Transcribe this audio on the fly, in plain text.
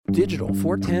Digital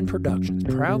 410 Productions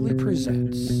proudly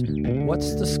presents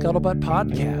What's the Scuttlebutt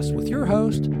Podcast with your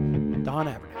host, Don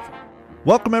Abernathy.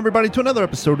 Welcome, everybody, to another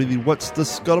episode of the What's the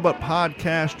Scuttlebutt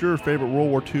Podcast, your favorite World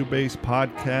War II-based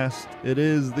podcast. It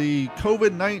is the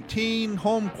COVID-19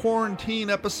 home quarantine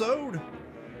episode.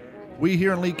 We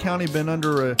here in Lee County have been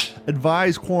under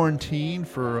advised quarantine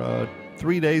for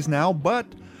 3 days now, but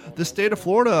the state of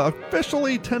Florida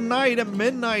officially tonight at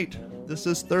midnight, this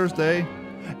is Thursday,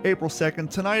 April 2nd,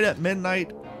 tonight at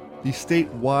midnight, the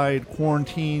statewide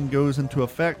quarantine goes into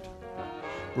effect.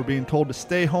 We're being told to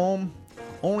stay home.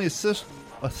 Only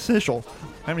official.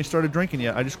 I haven't even started drinking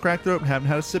yet. I just cracked it open, haven't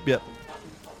had a sip yet.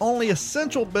 Only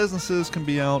essential businesses can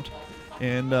be out,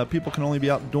 and people can only be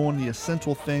out doing the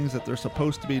essential things that they're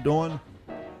supposed to be doing.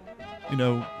 You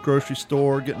know, grocery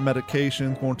store, getting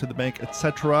medications, going to the bank,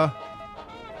 etc.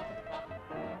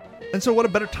 And so what a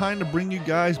better time to bring you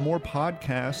guys more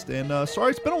podcasts. And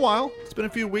sorry, it's been a while. It's been a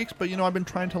few weeks, but, you know, I've been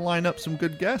trying to line up some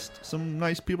good guests, some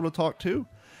nice people to talk to.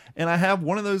 And I have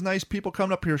one of those nice people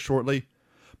coming up here shortly.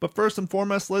 But first and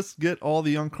foremost, let's get all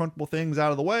the uncomfortable things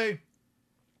out of the way.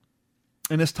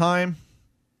 In this time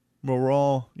where we're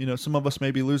all, you know, some of us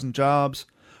may be losing jobs.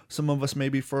 Some of us may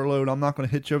be furloughed. I'm not going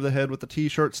to hit you over the head with the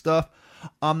t-shirt stuff.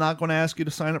 I'm not going to ask you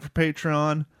to sign up for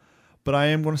Patreon. But I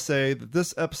am going to say that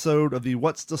this episode of the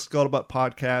What's the Scuttlebutt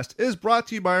podcast is brought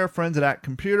to you by our friends at Act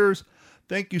Computers.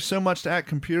 Thank you so much to Act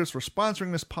Computers for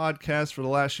sponsoring this podcast for the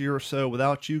last year or so.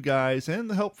 Without you guys and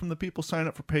the help from the people signing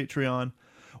up for Patreon,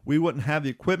 we wouldn't have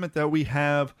the equipment that we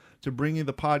have to bring you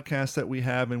the podcast that we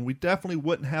have, and we definitely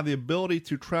wouldn't have the ability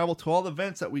to travel to all the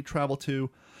events that we travel to.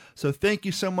 So thank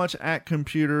you so much, Act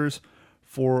Computers,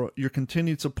 for your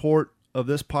continued support of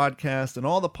this podcast and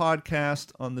all the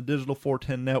podcasts on the Digital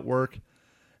 410 network.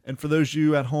 And for those of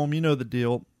you at home, you know the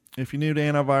deal. If you need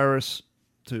antivirus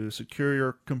to secure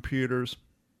your computers,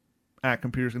 Act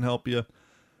Computers can help you.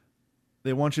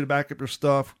 They want you to back up your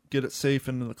stuff, get it safe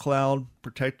into the cloud,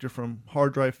 protect you from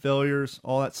hard drive failures,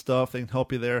 all that stuff. They can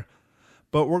help you there.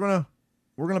 But we're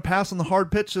gonna pass on the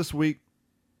hard pitch this week.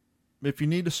 If you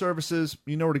need the services,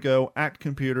 you know where to go. Act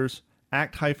Computers,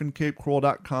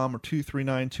 act-capecoral.com or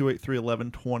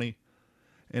 239-283-1120.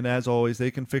 And as always,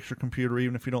 they can fix your computer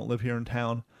even if you don't live here in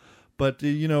town. But,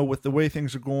 you know, with the way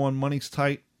things are going, money's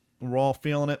tight. We're all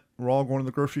feeling it. We're all going to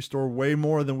the grocery store way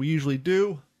more than we usually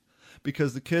do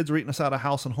because the kids are eating us out of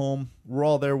house and home. We're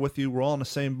all there with you. We're all in the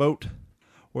same boat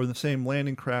or the same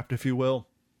landing craft, if you will.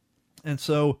 And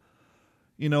so,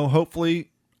 you know,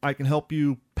 hopefully I can help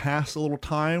you pass a little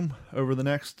time over the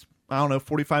next,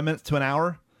 45 minutes to an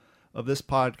hour of this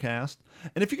podcast.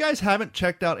 And if you guys haven't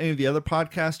checked out any of the other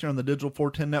podcasts here on the Digital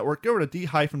 410 network, go over to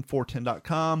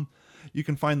d-410.com. You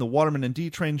can find the Waterman and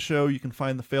D-Train show. You can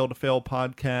find the Fail to Fail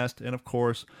podcast. And, of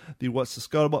course, the What's the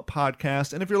Scuttlebutt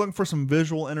podcast. And if you're looking for some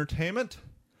visual entertainment,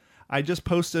 I just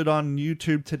posted on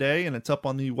YouTube today, and it's up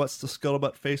on the What's the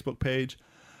Scuttlebutt Facebook page.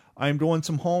 I'm doing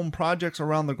some home projects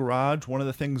around the garage. One of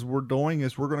the things we're doing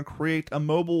is we're going to create a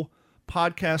mobile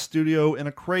podcast studio in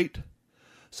a crate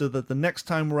so that the next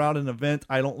time we're out at an event,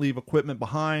 I don't leave equipment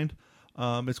behind.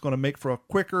 It's going to make for a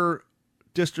quicker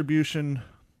distribution.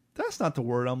 That's not the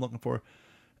word I'm looking for.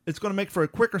 It's going to make for a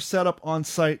quicker setup on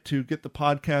site to get the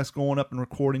podcast going up and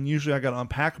recording. Usually I got to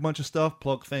unpack a bunch of stuff,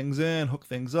 plug things in, hook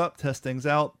things up, test things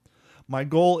out. My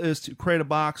goal is to create a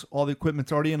box. All the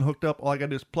equipment's already in, hooked up. All I got to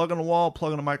do is plug in the wall,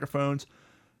 plug in the microphones,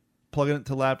 plug it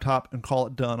into the laptop, and call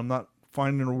it done. I'm not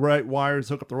finding the right wires,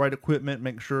 hook up the right equipment,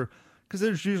 make sure, because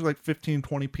there's usually like 15,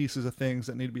 20 pieces of things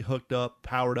that need to be hooked up,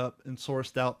 powered up, and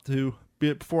sourced out to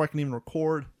before I can even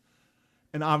record.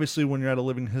 And obviously when you're at a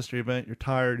living history event, you're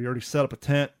tired, you already set up a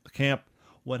tent, a camp,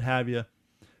 what have you.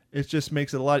 It just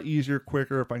makes it a lot easier,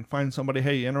 quicker. If I can find somebody,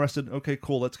 hey, you interested? Okay,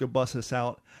 cool, let's go bust this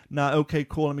out. Nah, okay,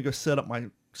 cool, let me go set up my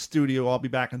studio. I'll be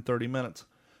back in 30 minutes.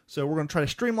 So we're going to try to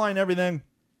streamline everything.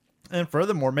 And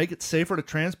furthermore, make it safer to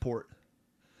transport.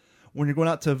 When you're going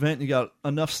out to an event, you got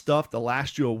enough stuff to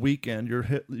last you a weekend. Your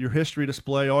history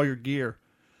display, all your gear.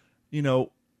 You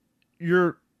know,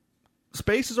 your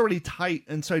space is already tight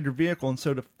inside your vehicle, and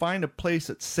so to find a place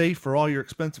that's safe for all your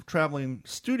expensive traveling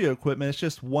studio equipment, it's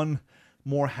just one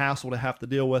more hassle to have to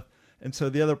deal with. And so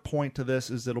the other point to this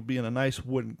is it'll be in a nice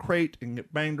wooden crate and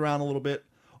get banged around a little bit.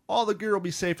 All the gear will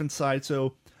be safe inside.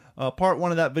 So part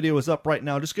one of that video is up right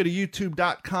now. Just go to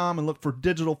youtube.com and look for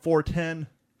Digital 410,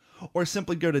 or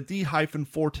simply go to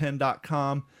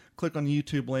d-410.com, click on the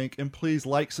YouTube link, and please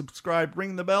like, subscribe,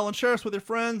 ring the bell, and share us with your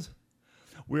friends.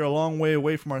 We're a long way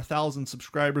away from our 1,000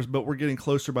 subscribers, but we're getting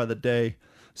closer by the day.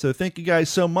 So thank you guys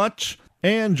so much.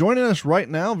 And joining us right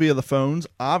now via the phones,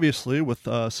 obviously with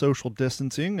social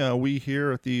distancing, we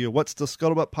here at the What's the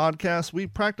Scuttlebutt podcast, we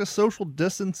practice social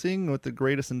distancing with the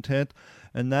greatest intent,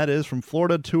 and that is from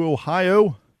Florida to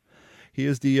Ohio. He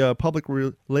is the public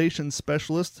relations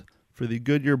specialist for the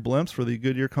Goodyear Blimps for the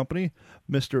Goodyear Company,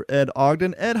 Mr. Ed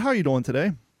Ogden. Ed, how are you doing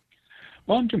today?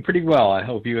 Well, I'm doing pretty well. I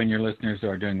hope you and your listeners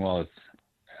are doing well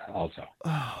also.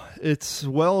 It's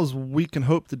well as we can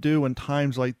hope to do in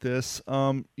times like this.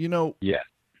 Yeah.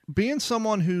 Being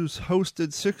someone who's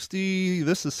hosted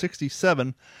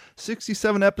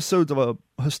 67 episodes of a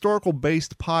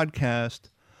historical-based podcast,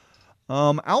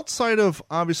 outside of,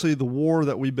 obviously, the war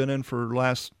that we've been in for the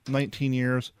last 19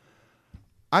 years,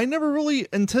 I never really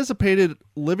anticipated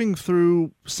living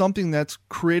through something that's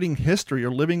creating history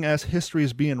or living as history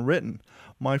is being written.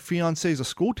 My fiance is a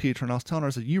school teacher, and I was telling her,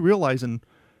 I said, you realize in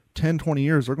 10, 20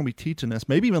 years, they're going to be teaching this,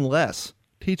 maybe even less,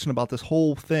 teaching about this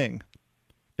whole thing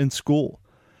in school.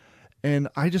 And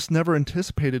I just never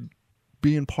anticipated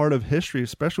being part of history,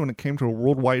 especially when it came to a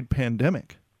worldwide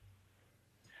pandemic.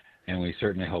 And we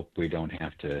certainly hope we don't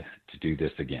have to do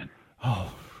this again.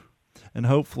 Oh, and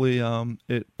hopefully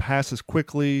it passes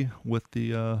quickly with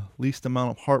the least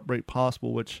amount of heartbreak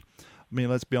possible, which, I mean,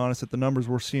 let's be honest, at the numbers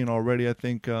we're seeing already, I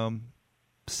think,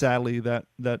 sadly,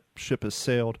 that ship has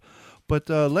sailed. But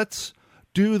let's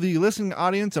do the listening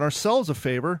audience and ourselves a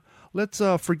favor. Let's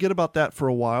forget about that for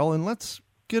a while, and let's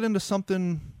get into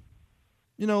something,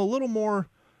 a little more,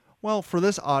 well, for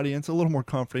this audience, a little more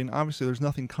comforting. Obviously, there's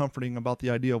nothing comforting about the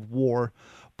idea of war,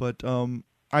 but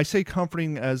I say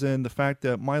comforting as in the fact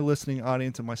that my listening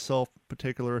audience and myself in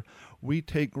particular, we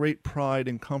take great pride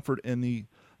and comfort in the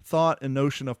thought and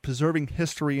notion of preserving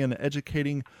history and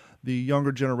educating the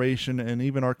younger generation and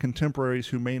even our contemporaries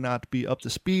who may not be up to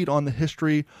speed on the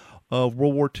history of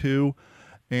World War II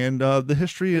and the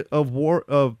history of war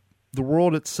of the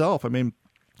world itself. I mean,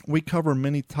 we cover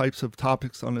many types of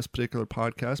topics on this particular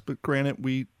podcast, but granted,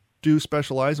 we do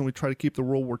specialize and we try to keep the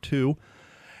World War II.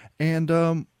 And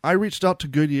I reached out to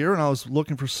Goodyear, and I was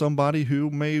looking for somebody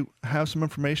who may have some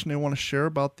information they want to share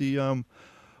about the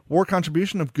war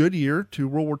contribution of Goodyear to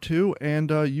World War II.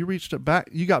 And you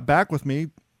got back with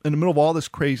me in the middle of all this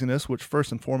craziness, which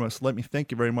first and foremost, let me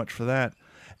thank you very much for that.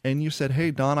 And you said,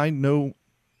 hey, Don, I know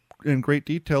in great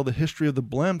detail the history of the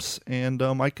blimps, and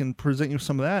I can present you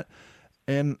some of that.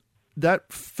 And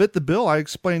that fit the bill. I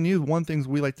explained to you one thing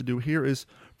we like to do here is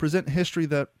present history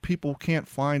that people can't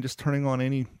find just turning on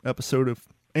any episode of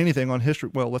anything on history.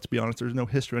 Well, let's be honest, there's no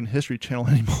history on History Channel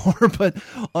anymore, but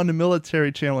on the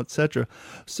military channel, etc.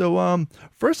 So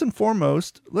first and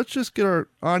foremost, let's just get our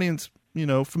audience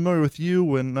familiar with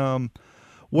you and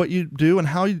what you do and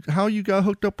how you got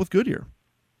hooked up with Goodyear.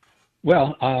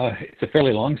 Well, it's a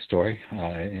fairly long story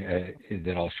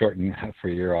that I'll shorten for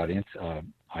your audience.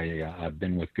 I've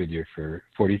been with Goodyear for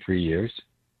 43 years,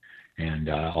 and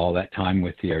all that time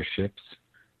with the airships,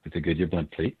 with the Goodyear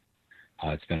blimp fleet.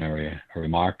 It's been a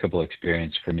remarkable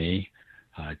experience for me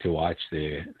to watch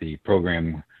the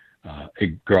program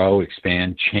grow,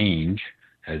 expand, change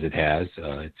as it has.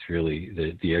 It's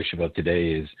really the airship of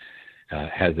today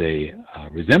has a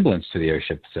resemblance to the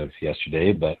airships of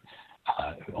yesterday, but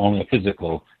only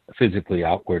a physically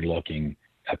outward-looking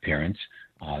appearance.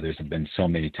 There's been so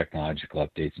many technological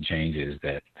updates and changes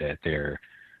that they're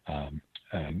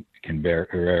can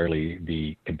rarely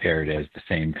be compared as the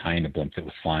same kind of blimp that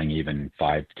was flying even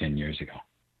 5 to 10 years ago.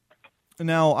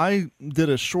 Now, I did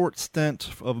a short stint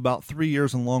of about 3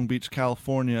 years in Long Beach,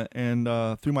 California, and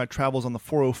through my travels on the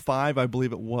 405, I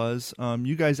believe it was,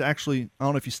 you guys actually, I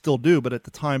don't know if you still do, but at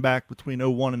the time back between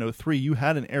 01 and 03, you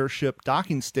had an airship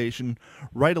docking station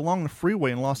right along the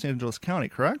freeway in Los Angeles County,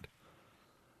 correct?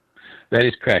 That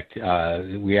is correct.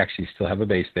 We actually still have a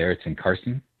base there. It's in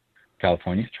Carson,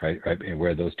 California. It's right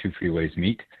where those two freeways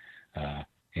meet.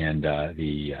 And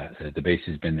the base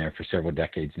has been there for several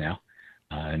decades now.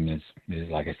 And it's,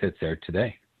 like I said, it's there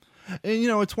today. And,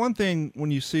 it's one thing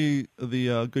when you see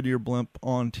the Goodyear blimp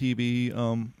on TV,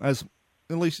 as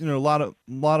at least, a lot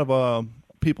of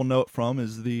people know it from,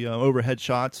 is the overhead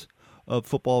shots of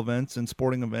football events and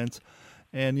sporting events.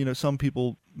 And, some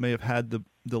people may have had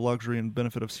the luxury and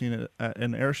benefit of seeing it at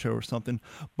an air show or something.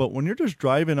 But when you're just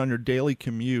driving on your daily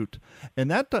commute,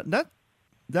 and that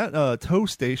tow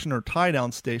station or tie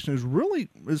down station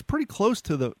is pretty close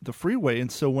to the freeway,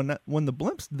 and so when the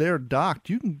blimp's there docked,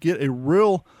 you can get a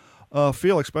real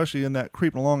feel, especially in that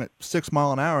creeping along at 6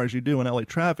 mile an hour as you do in LA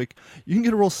traffic. You can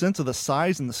get a real sense of the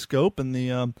size and the scope and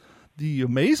the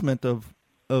amazement of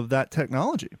that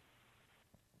technology.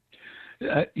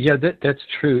 Yeah, that's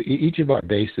true. Each of our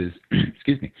bases,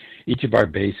 excuse me, each of our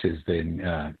bases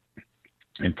then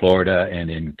in Florida and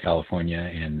in California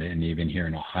and even here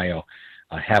in Ohio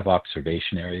have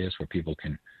observation areas where people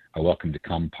are welcome to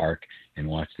come park and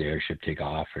watch the airship take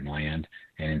off and land.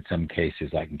 And in some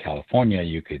cases, like in California,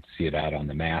 you could see it out on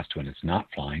the mast when it's not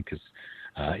flying, because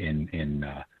in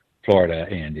Florida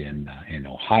and in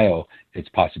Ohio, it's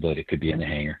a possibility it could be in the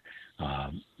hangar,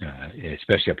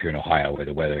 especially up here in Ohio where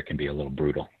the weather can be a little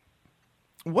brutal.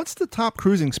 What's the top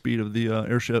cruising speed of the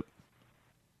airship?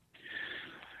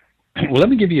 Well, let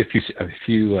me give you a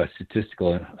few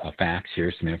statistical facts here,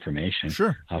 some information.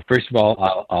 Sure. First of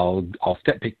all, I'll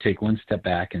take one step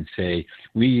back and say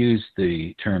we use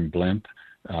the term blimp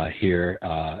here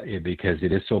because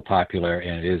it is so popular,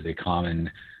 and it is a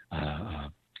common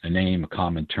a name, a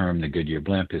common term. The Goodyear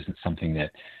blimp isn't something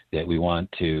that we want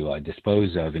to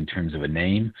dispose of in terms of a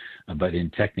name, but in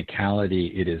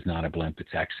technicality, it is not a blimp.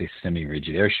 It's actually a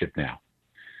semi-rigid airship now.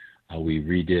 We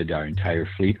redid our entire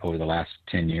fleet over the last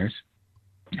 10 years.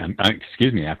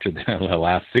 After the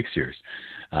last 6 years.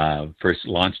 First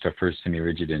launched our first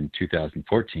semi-rigid in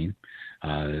 2014,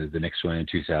 the next one in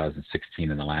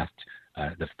 2016, and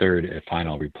the third and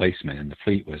final replacement in the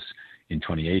fleet was in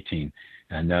 2018.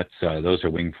 And those are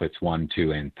Wingfoots 1,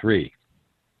 2, and 3.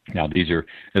 Now these are,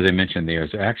 as I mentioned, they are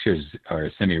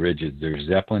semi-rigids. They're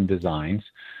Zeppelin designs.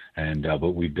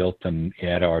 But we built them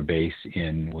at our base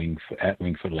at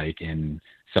Wingfoot Lake in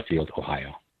Suffield,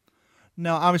 Ohio.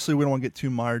 Now, obviously, we don't want to get too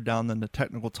mired down in the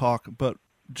technical talk, but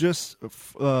just,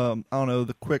 I don't know,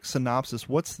 the quick synopsis.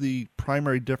 What's the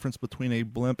primary difference between a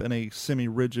blimp and a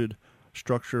semi-rigid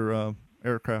structure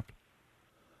aircraft?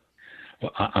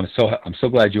 Well, I'm so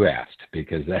glad you asked,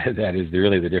 because that is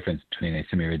really the difference between a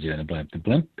semi-rigid and a blimp. The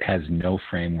blimp has no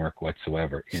framework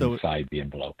whatsoever inside the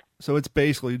envelope. So it's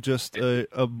basically just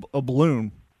a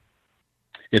balloon.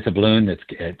 It's a balloon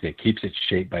that keeps its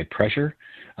shape by pressure.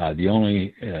 The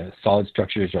only solid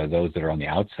structures are those that are on the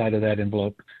outside of that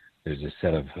envelope. There's a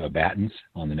set of battens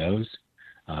on the nose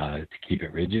to keep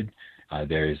it rigid.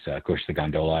 There's, of course, the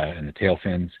gondola and the tail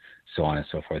fins, so on and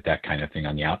so forth, that kind of thing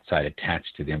on the outside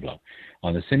attached to the envelope.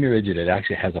 On the semi-rigid, it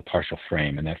actually has a partial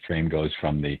frame, and that frame goes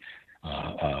from the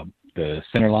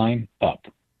center line up.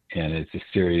 And it's a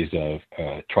series of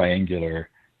triangular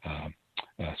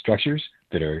structures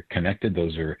that are connected.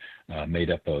 Those are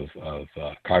made up of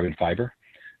carbon fiber,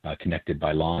 connected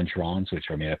by longerons, which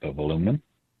are made up of aluminum.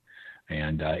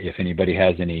 And if anybody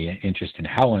has any interest in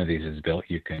how one of these is built,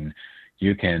 you can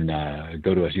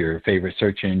go to your favorite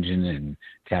search engine and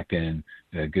tap in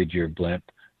Goodyear blimp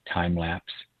time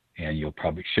lapse, and you'll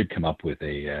probably should come up with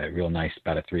a real nice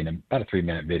about a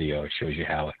 3-minute video. It shows you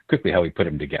quickly how we put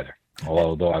them together.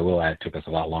 Although I will add, it took us a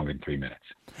lot longer than 3 minutes.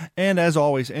 And as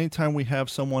always, anytime we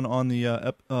have someone on the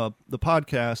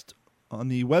podcast, on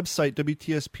the website,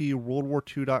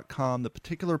 WTSPWorldWar2.com, the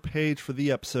particular page for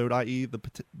the episode, i.e.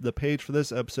 the page for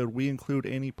this episode, we include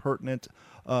any pertinent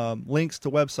links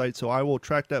to websites. So I will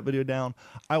track that video down.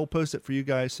 I will post it for you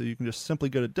guys, so you can just simply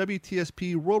go to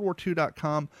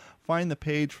WTSPWorldWar2.com, find the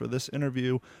page for this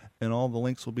interview, and all the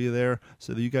links will be there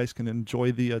so that you guys can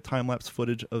enjoy the time-lapse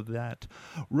footage of that.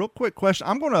 Real quick question.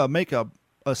 I'm going to make a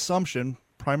assumption,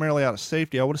 primarily out of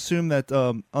safety. I would assume that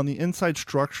on the inside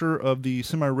structure of the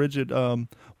semi-rigid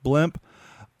blimp,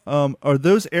 are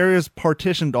those areas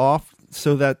partitioned off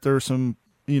so that there's some,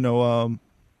 I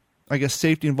guess,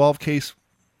 safety involved case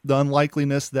the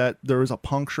unlikeliness that there is a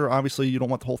puncture? Obviously, you don't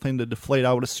want the whole thing to deflate.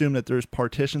 I would assume that there's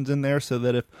partitions in there so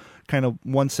that if kind of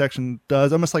one section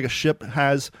does, almost like a ship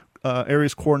has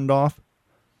areas cordoned off.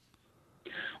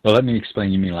 Well, let me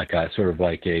explain. You mean like sort of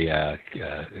like a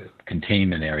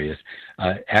containment areas?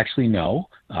 Actually, no.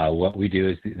 What we do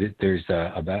is there's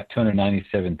about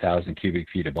 297,000 cubic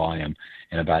feet of volume,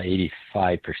 and about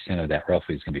 85% of that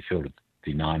roughly is going to be filled with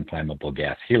the non-flammable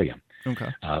gas helium. Okay.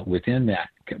 Within that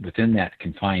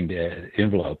confined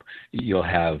envelope, you'll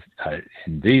have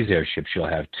in these airships you'll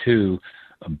have two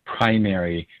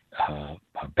primary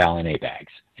ballonnet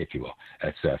bags, if you will.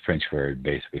 That's French for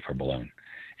basically for balloon.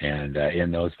 And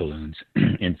in those balloons,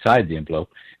 inside the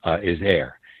envelope is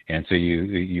air. And so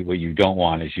what you don't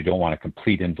want is a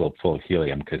complete envelope full of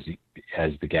helium, because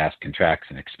as the gas contracts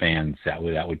and expands, that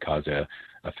would cause a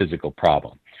physical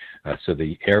problem. So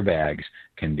the airbags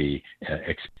can be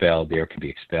expelled. The air can be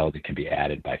expelled. It can be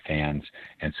added by fans,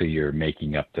 and so you're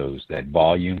making up that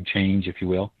volume change, if you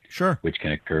will, sure, which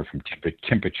can occur from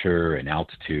temperature and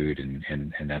altitude and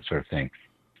that sort of thing.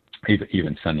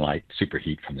 Even sunlight,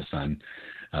 superheat from the sun,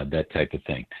 that type of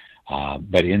thing.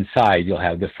 But inside, you'll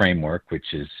have the framework,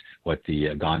 which is what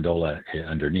the gondola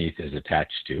underneath is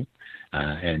attached to.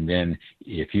 And then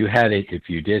if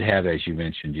you did have, as you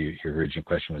mentioned, your original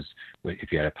question was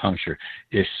if you had a puncture,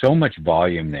 there's so much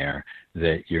volume there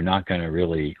that you're not going to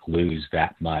really lose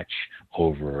that much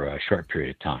over a short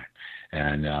period of time.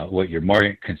 And what you're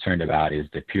more concerned about is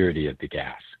the purity of the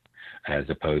gas, as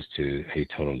opposed to a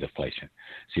total deflation.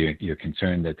 So you're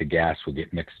concerned that the gas will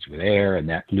get mixed with air and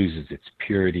that loses its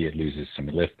purity, it loses some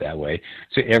lift that way.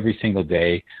 So every single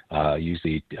day,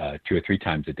 usually 2 or 3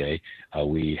 times a day,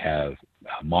 we have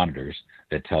monitors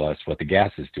that tell us what the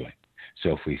gas is doing.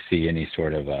 So if we see any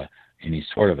sort of a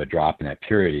drop in that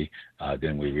purity,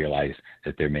 then we realize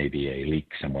that there may be a leak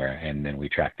somewhere, and then we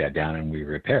track that down and we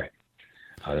repair it.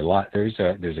 There's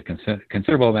a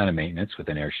considerable amount of maintenance with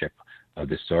an airship of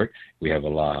this sort. We have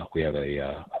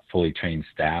a fully trained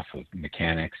staff of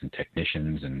mechanics and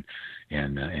technicians and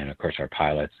of course our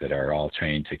pilots that are all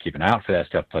trained to keep an eye out for that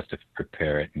stuff, plus to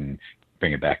prepare it and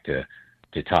bring it back to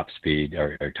top speed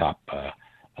or top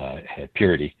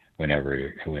purity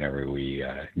whenever we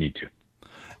need to.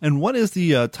 And what is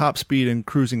the top speed in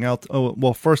cruising out? Oh,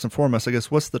 well, first and foremost, I guess,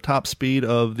 what's the top speed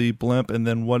of the blimp, and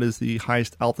then what is the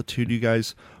highest altitude you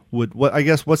guys would?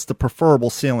 What's the preferable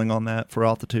sailing on that for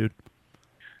altitude?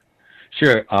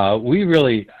 Sure. We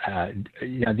really,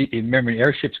 remember,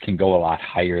 airships can go a lot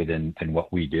higher than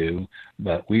what we do,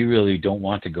 but we really don't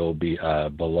want to go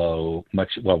below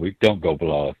much. Well, we don't go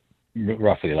below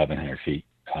roughly 1,100 feet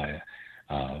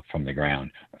from the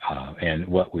ground, and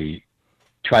what we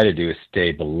try to do is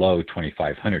stay below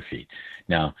 2,500 feet.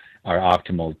 Now, our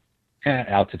optimal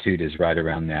altitude is right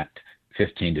around that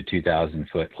 15 to 2,000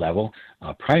 foot level,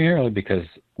 primarily because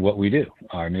what we do.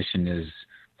 Our mission is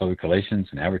public relations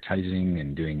and advertising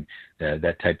and doing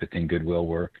that type of thing, goodwill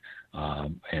work.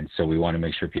 And so we want to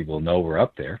make sure people know we're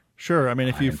up there. Sure. I mean,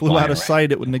 if you flew out of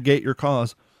sight, it would negate your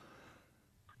cause.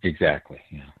 Exactly.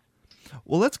 Yeah.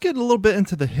 Well, let's get a little bit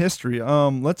into the history.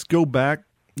 Let's go back.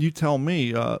 You tell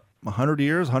me, 100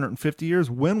 years, 150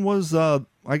 years. When was, how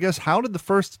did the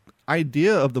first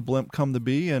idea of the blimp come to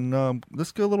be? And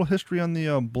let's get a little history on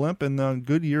the blimp and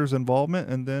Goodyear's involvement,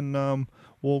 and then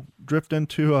we'll drift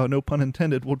into, no pun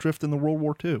intended, we'll drift into World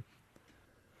War II.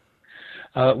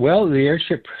 Well, the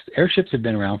airships have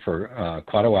been around for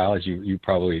quite a while, as you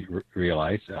probably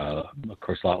realize. Of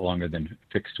course, a lot longer than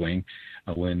fixed wing.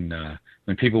 When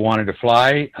people wanted to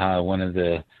fly, one of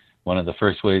the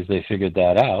first ways they figured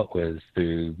that out was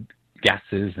through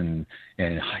gases and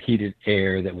heated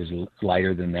air that was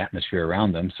lighter than the atmosphere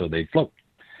around them, so they'd float.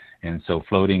 And so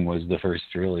floating was the first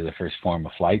form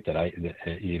of flight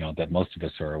that most of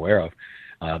us are aware of.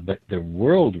 But the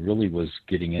world really was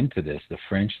getting into this: the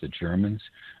French, the Germans,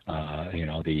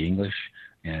 the English,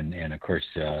 and of course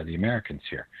the Americans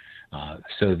here.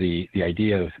 So the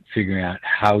idea of figuring out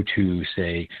how to,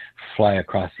 say, fly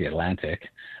across the Atlantic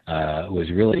was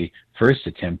really first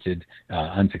attempted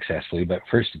unsuccessely, but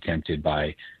first attempted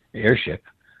by airship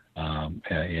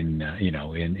in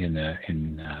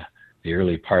the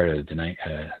early part of the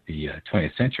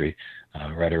 20th century,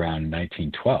 right around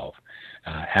 1912.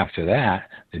 After that,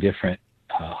 the different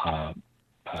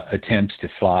attempts to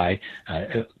fly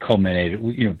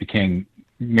culminated, became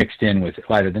mixed in with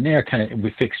lighter than air, kind of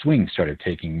with fixed wings, started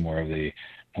taking more of the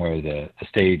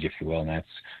stage, if you will, and that's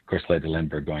of course led to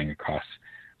Lindbergh going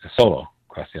solo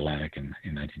across the Atlantic in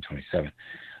 1927.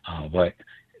 But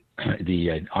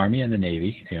the Army and the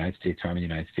Navy, the United States Army and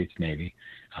the United States Navy,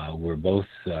 were both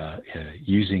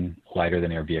using lighter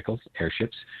than air vehicles,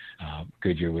 airships.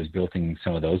 Goodyear was building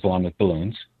some of those along with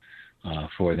balloons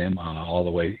for them all the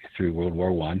way through World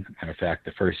War I. Matter of fact,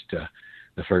 the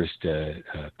first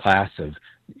class of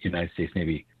United States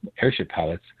Navy airship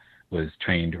pilots was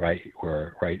trained right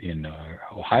in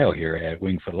Ohio here at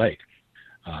Wingfoot Lake.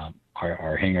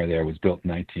 Our hangar there was built in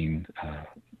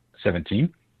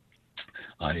 1917.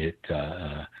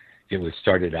 It was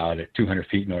started out at 200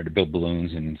 feet in order to build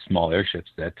balloons and small airships,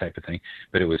 that type of thing.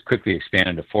 But it was quickly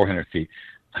expanded to 400 feet,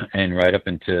 and right up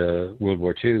into World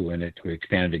War II, when it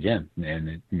expanded again, and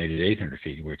it made it 800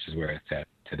 feet, which is where it's at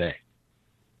today.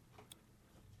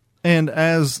 And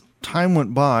as time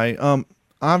went by,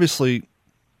 obviously,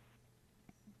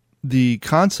 the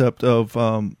concept of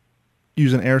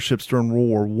using airships during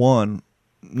World War I,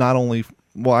 not only,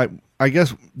 I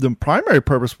guess the primary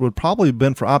purpose would probably have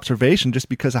been for observation, just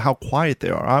because of how quiet they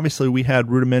are. Obviously, we had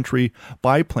rudimentary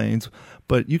biplanes,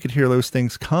 but you could hear those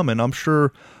things coming. I'm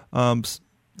sure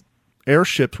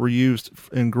airships were used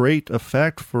in great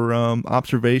effect for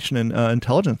observation and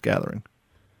intelligence gathering.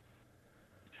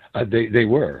 They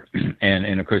were,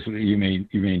 and of course you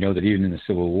may know that even in the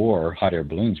Civil War, hot air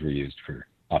balloons were used for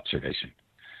observation.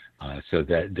 So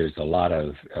that there's a lot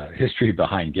of history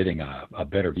behind getting a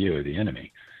better view of the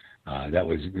enemy. That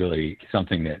was really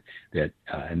something that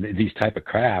and these type of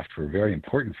craft were very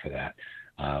important for that.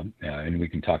 And we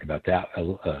can talk about that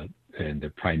and the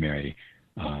primary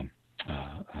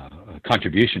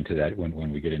contribution to that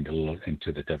when we get into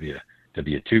the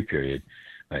W2 period.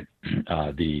 But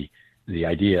the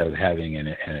idea of having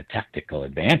a tactical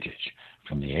advantage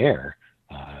from the air,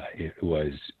 it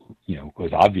was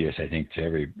obvious, I think, to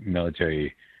every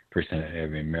military person,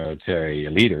 every military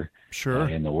leader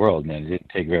in the world, and it didn't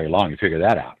take very long to figure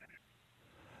that out.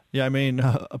 Yeah, I mean,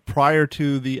 prior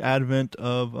to the advent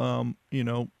of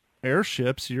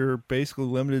airships, you're basically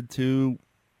limited to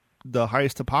the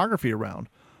highest topography around.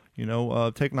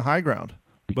 Taking the high ground,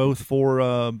 both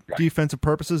for defensive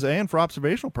purposes and for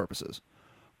observational purposes.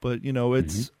 But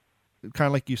it's kind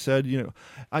of like you said.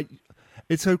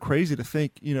 It's so crazy to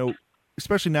think.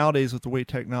 Especially nowadays with the way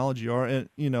technology are, and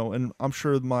I'm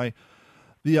sure the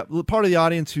part of the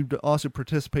audience who also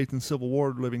participates in Civil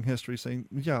War living history saying,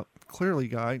 yeah, clearly,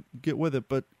 guy, get with it.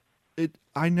 But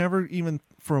I never even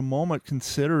for a moment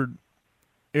considered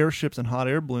airships and hot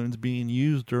air balloons being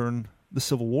used during the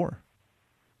Civil War.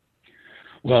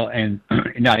 Well, and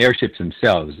now airships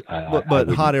themselves, but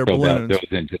hot air balloons. Those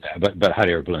into that. But hot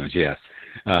air balloons, yes,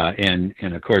 and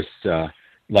of course,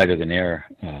 lighter than air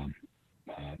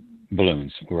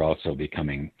balloons were also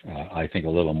becoming, I think, a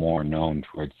little more known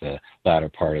towards the latter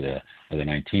part of the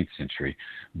 19th century.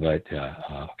 But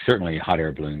certainly, hot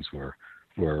air balloons were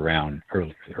around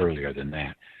earlier than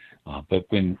that. But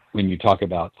when you talk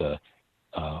about the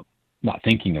not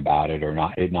thinking about it or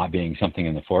not being something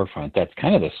in the forefront, that's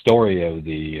kind of the story of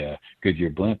the Goodyear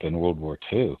blimp in World War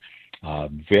II.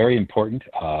 Very important,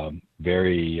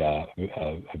 very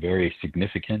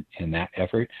significant in that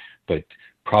effort, but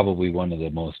probably one of the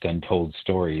most untold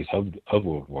stories of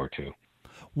World War II.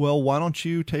 Well, why don't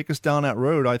you take us down that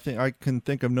road? I think I can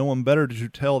think of no one better to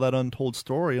tell that untold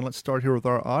story, and let's start here with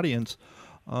our audience.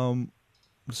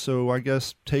 So I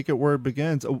guess take it where it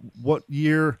begins. What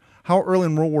year? How early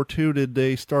in World War II did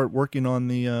they start working on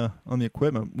the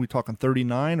equipment? We talking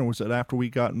 39, or was it after we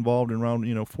got involved in around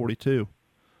 42?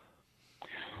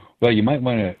 Well, you might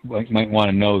want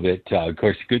to know that, of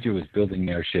course, Goodyear was building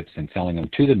airships and selling them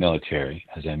to the military,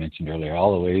 as I mentioned earlier,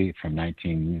 all the way from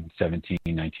 1917,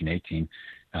 1918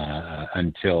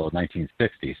 until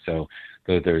 1960. So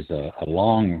there's a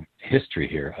long history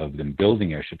here of them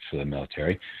building airships for the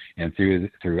military, and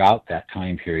throughout that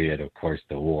time period, of course,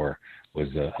 the war was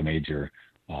a major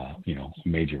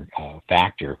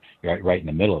factor right in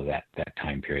the middle of that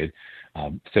time period.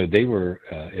 So they were,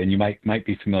 and you might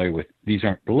be familiar with, these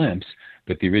aren't blimps,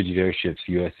 but the rigid airships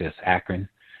USS Akron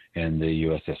and the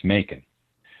USS Macon.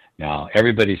 Now,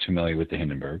 everybody's familiar with the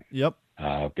Hindenburg. Yep.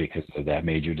 Because of that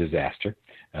major disaster.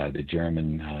 The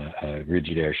German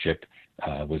rigid airship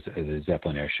was the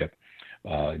Zeppelin airship.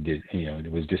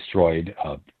 It was destroyed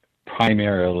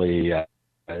primarily.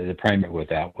 The primary with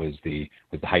that was the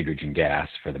hydrogen gas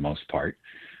for the most part.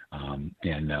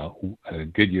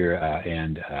 Goodyear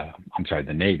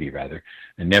the Navy rather,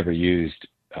 never used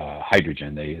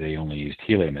hydrogen. They only used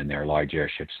helium in their large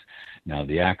airships. Now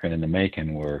the Akron and the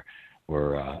Macon were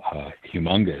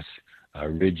humongous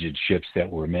rigid ships that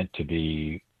were meant to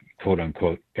be quote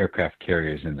unquote aircraft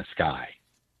carriers in the sky,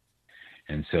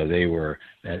 and so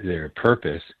their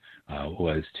purpose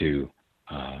was to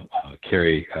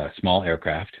carry small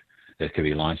aircraft that could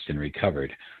be launched and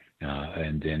recovered.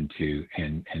 And then to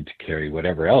carry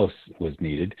whatever else was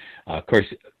needed. Of course,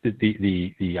 I don't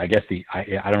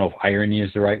know if irony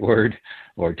is the right word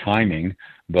or timing,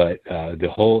 but the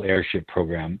whole airship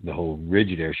program, the whole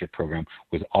rigid airship program,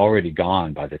 was already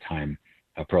gone by the time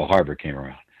Pearl Harbor came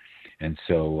around. And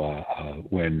so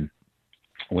when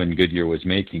Goodyear was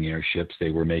making airships,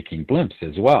 they were making blimps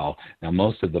as well. Now,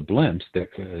 most of the blimps,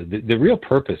 the real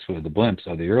purpose with the blimps,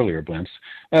 or the earlier blimps,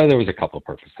 there was a couple of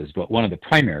purposes, but one of the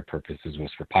primary purposes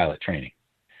was for pilot training.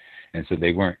 And so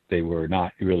they were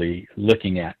not really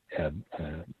looking at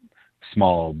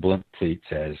small blimp fleets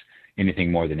as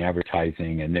anything more than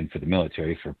advertising, and then for the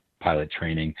military for pilot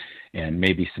training and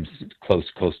maybe some close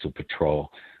coastal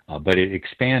patrol. But it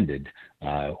expanded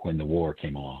when the war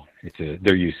came along.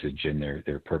 Their usage and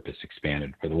their purpose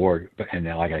expanded for the war. And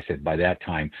then, like I said, by that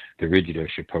time, the rigid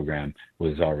airship program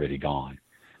was already gone.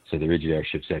 So the rigid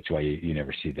airships, that's why you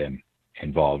never see them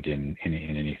involved in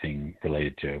anything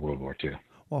related to World War II.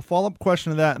 Well, a follow-up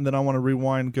question to that, and then I want to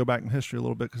rewind and go back in history a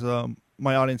little bit, because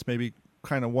my audience may be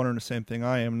kind of wondering the same thing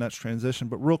I am, and that's transition.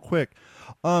 But real quick,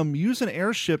 using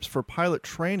airships for pilot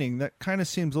training, that kind of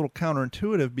seems a little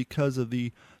counterintuitive because of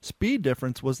the speed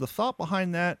difference. Was the thought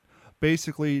behind that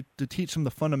basically to teach them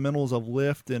the fundamentals of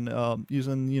lift and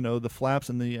using, the flaps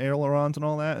and the ailerons and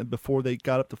all that before they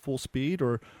got up to full speed,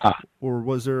 or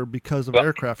was there because of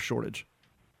aircraft shortage?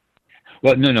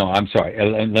 Well, no, I'm sorry.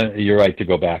 You're right to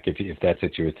go back if that's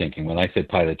what you were thinking. When I said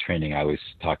pilot training, I was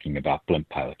talking about blimp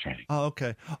pilot training. Oh,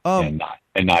 okay. And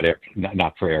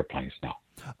not for airplanes, no.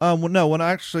 No, when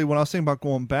I was thinking about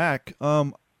going back,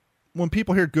 when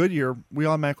people hear Goodyear, we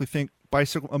automatically think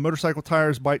motorcycle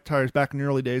tires, bike tires back in the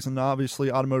early days, and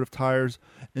obviously automotive tires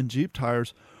and Jeep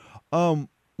tires.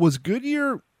 Was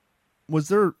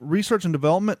there research and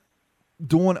development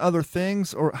doing other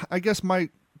things? Or I guess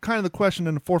the question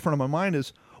in the forefront of my mind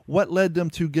is what led them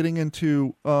to getting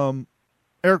into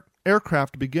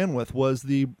aircraft to begin with? Was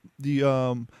the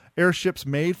airships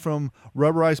made from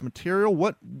rubberized material?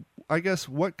 What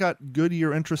got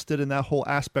Goodyear interested in that whole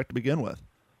aspect to begin with?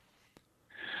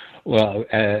 Well,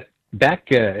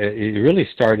 back, it really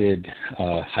started,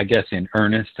 I guess, in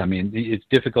earnest. I mean, it's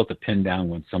difficult to pin down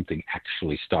when something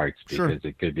actually starts because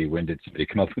It could be when did somebody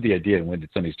come up with the idea and when did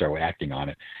somebody start acting on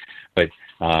it. But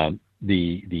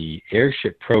the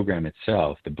airship program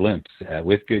itself, the blimps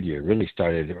with Goodyear, really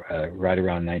started right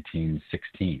around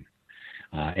 1916.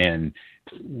 And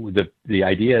the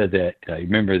idea that,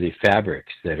 remember the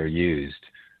fabrics that are used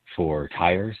for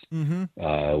tires,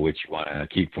 which you want to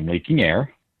keep from leaking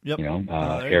air. Yep.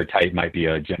 Airtight might be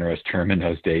a generous term in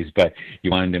those days, but you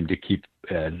wanted them to keep.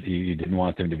 You didn't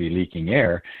want them to be leaking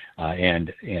air,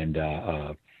 and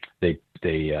they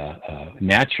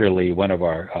naturally, one of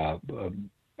our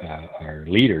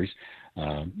leaders,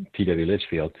 P.W.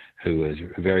 Litchfield, who was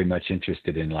very much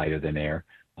interested in lighter than air.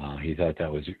 He thought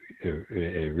that was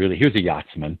really. He was a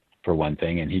yachtsman for one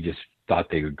thing, and he just thought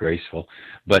they were graceful.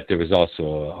 But there was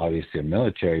also obviously a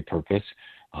military purpose.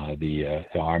 The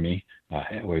Army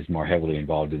was more heavily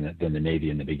involved in than the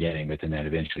Navy in the beginning, but then that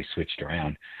eventually switched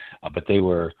around. But they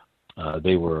were.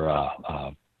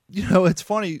 It's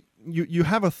funny. You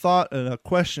have a thought and a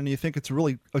question, and you think it's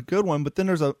really a good one, but then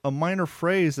there's a minor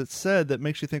phrase that's said that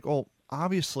makes you think, oh,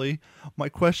 obviously, my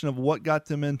question of what got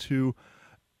them into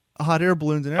hot air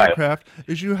balloons and aircraft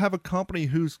is you have a company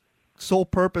whose sole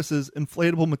purpose is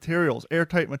inflatable materials,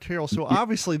 airtight materials. So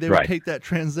obviously they would take that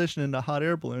transition into hot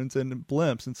air balloons and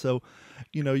blimps. And so,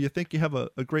 you think you have a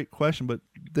great question, but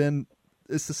then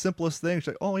it's the simplest thing. It's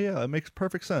like, oh yeah, it makes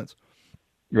perfect sense.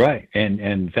 Right. And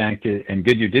in fact, and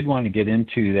Goodyear did want to get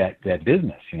into that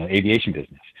business, aviation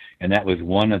business. And that was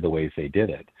one of the ways they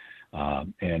did it.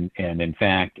 And in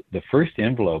fact, the first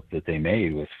envelope that they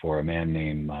made was for a man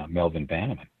named Melvin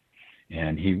Bannerman.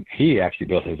 And he actually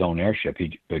built his own airship.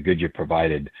 Goodyear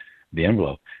provided the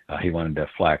envelope. He wanted to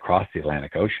fly across the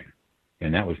Atlantic Ocean,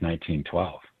 and that was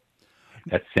 1912.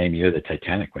 That same year the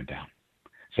Titanic went down.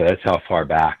 So that's how far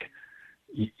back,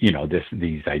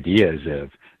 these ideas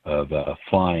of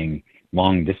flying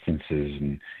long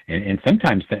distances and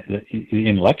sometimes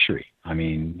in luxury. I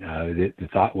mean, the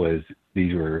thought was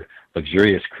these were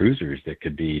luxurious cruisers that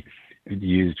could be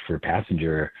used for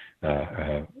passenger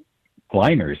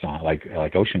liners, like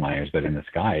ocean liners, but in the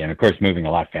sky, and of course moving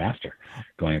a lot faster,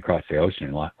 going across the ocean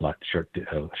in a lot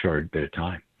shorter bit of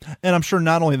time. And I'm sure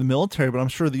not only the military, but I'm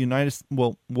sure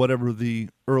whatever the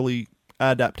early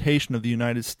adaptation of the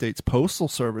United States Postal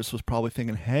Service was probably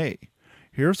thinking, hey,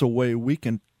 here's a way we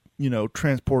can,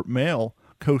 transport mail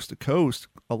coast to coast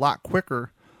a lot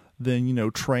quicker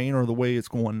than, train or the way it's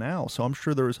going now. So I'm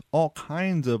sure there's all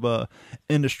kinds of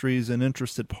industries and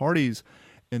interested parties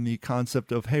in the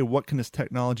concept of, hey, what can this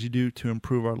technology do to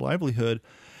improve our livelihood?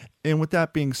 And with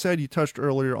that being said, you touched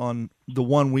earlier on the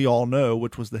one we all know,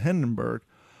 which was the Hindenburg.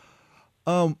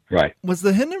 Right. Was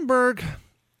the Hindenburg,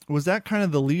 was that kind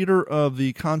of the leader of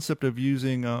the concept of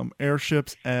using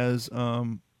airships as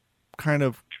kind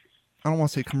of, I don't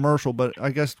want to say commercial, but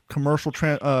I guess commercial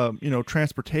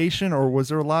transportation, or was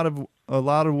there a lot of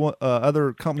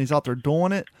other companies out there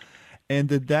doing it? And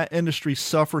did that industry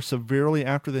suffer severely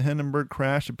after the Hindenburg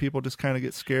crash? Did people just kind of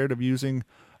get scared of using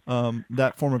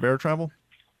that form of air travel?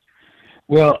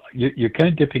 Well, you're kind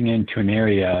of dipping into an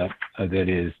area that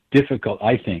is difficult,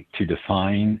 I think, to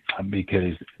define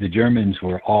because the Germans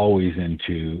were always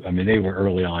into, they were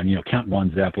early on, Count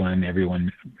von Zeppelin,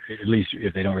 everyone, at least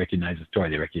if they don't recognize the story,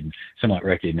 they somewhat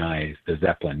recognize the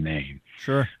Zeppelin name.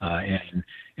 Sure.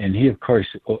 And he, of course,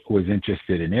 was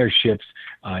interested in airships.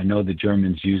 I know the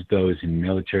Germans used those in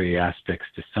military aspects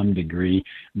to some degree.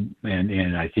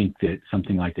 And I think that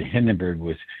something like the Hindenburg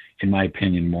was, in my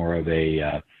opinion, more of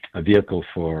a vehicle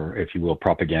for, if you will,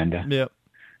 propaganda. Yep.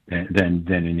 than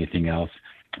anything else.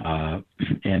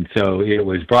 And so it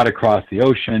was brought across the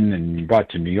ocean and brought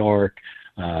to New York,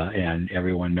 and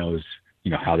everyone knows,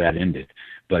 how that ended.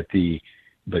 But the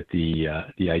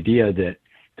the idea that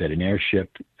an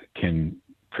airship can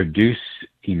produce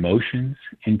emotions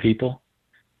in people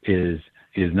is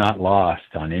not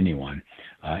lost on anyone,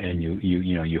 and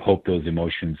you hope those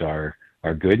emotions are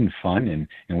good and fun,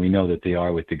 and we know that they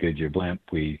are with the Goodyear blimp.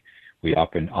 We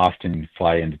often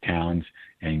fly into towns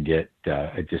and get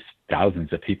just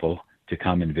thousands of people to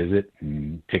come and visit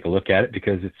and take a look at it,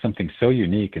 because it's something so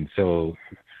unique and so,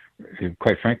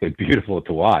 quite frankly, beautiful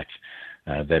to watch,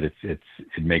 that it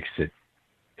makes it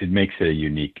a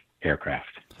unique aircraft.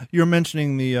 You're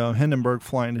mentioning the Hindenburg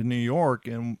flying to New York,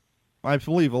 and I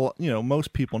believe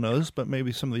most people know this, but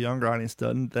maybe some of the younger audience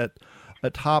doesn't, that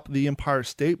atop the Empire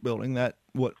State Building, that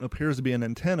what appears to be an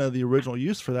antenna, the original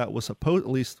use for that was supposed, at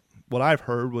least what I've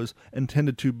heard, was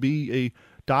intended to be a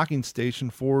docking station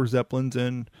for Zeppelins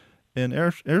and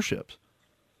airships.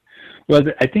 Well,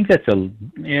 I think that's another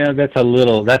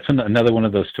one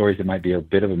of those stories that might be a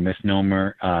bit of a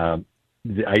misnomer.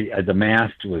 The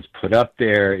mast was put up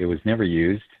there. It was never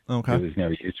used. Okay. It was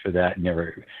never used for that.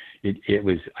 It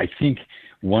was, I think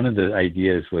one of the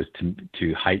ideas was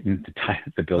to heighten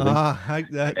the building.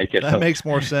 That makes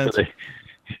more sense. So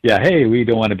hey, we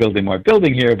don't want to build any more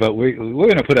building here, but we're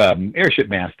going to put an airship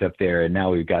mast up there, and now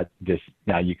we've got this.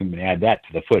 Now you can add that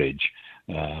to the footage.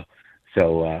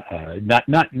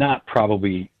 Not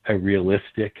probably a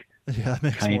realistic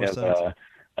kind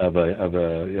of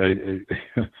a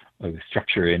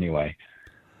structure anyway.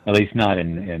 At least not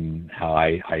in how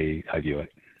I view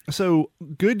it. So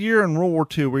Goodyear in World War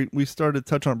II, we started to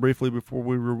touch on it briefly before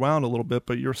we rewound a little bit,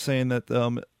 but you're saying that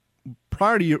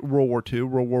prior to World War II,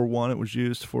 World War I, it was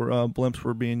used for blimps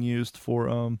were being used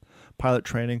for pilot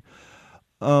training.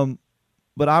 But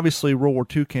obviously World War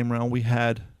II came around. We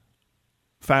had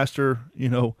faster,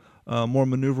 more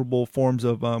maneuverable forms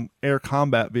of air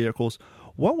combat vehicles.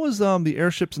 What was the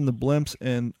airships and the blimps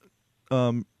and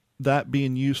that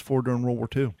being used for during World War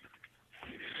II?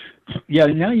 Yeah,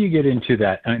 now you get into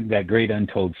that great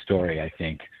untold story. I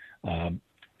think as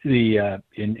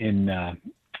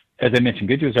I mentioned,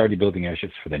 Goodyear was already building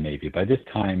airships for the Navy. By this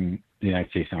time, the United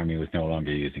States Army was no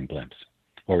longer using blimps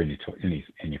or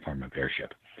any form of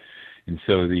airship, and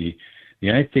so the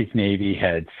United States Navy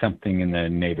had something in the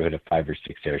neighborhood of 5 or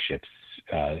 6 airships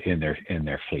in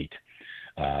their fleet.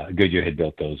 Goodyear had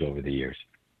built those over the years.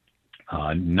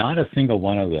 Not a single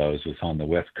one of those was on the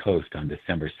West Coast on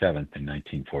December 7th in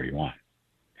 1941.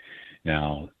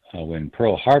 Now, when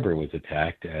Pearl Harbor was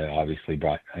attacked, obviously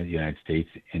brought the United States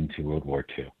into World War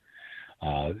II.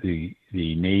 The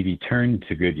Navy turned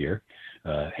to Goodyear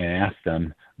and asked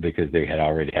them, because they had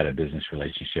already had a business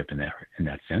relationship in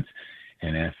that sense,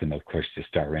 and asked them, of course, to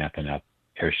start ramping up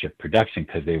airship production,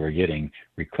 because they were getting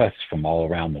requests from all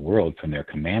around the world from their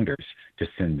commanders to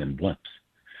send them blimps.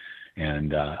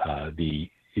 And the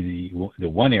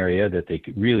one area that they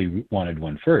really wanted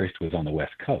one first was on the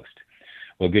West Coast.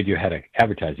 Well, Goodyear had an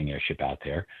advertising airship out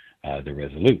there. The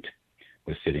Resolute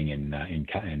was sitting in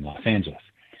Los Angeles.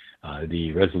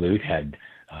 The Resolute had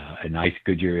a nice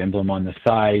Goodyear emblem on the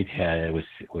side.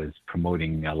 Was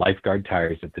promoting Lifeguard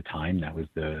tires at the time. That was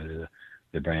the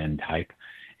brand type,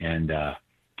 and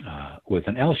was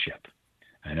an L ship.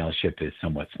 An L ship is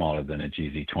somewhat smaller than a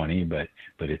GZ-20, but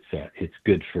it's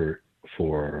good for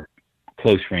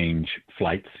close range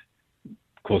flights,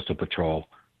 coastal patrol,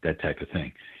 that type of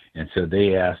thing. And so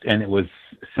they asked, and it was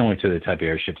similar to the type of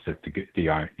airships that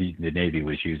the Navy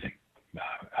was using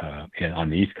on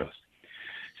the East Coast.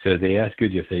 So they asked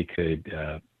Goodyear if they could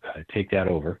take that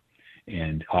over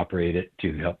and operate it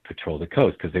to help patrol the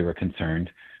coast, because they were concerned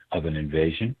of an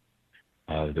invasion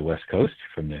of the West Coast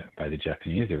by the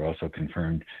Japanese. They were also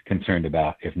concerned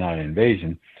about, if not an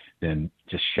invasion, then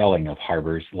just shelling of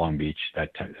harbors, Long Beach, San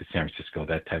Francisco,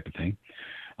 that type of thing.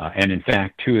 And in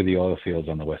fact, 2 of the oil fields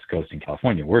on the West Coast in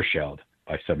California were shelled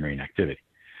by submarine activity.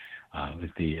 A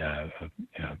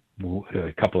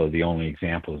couple of the only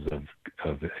examples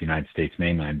of the United States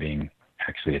mainland being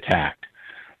actually attacked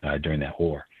during that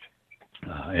war.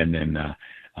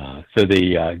 So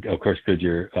they, of course,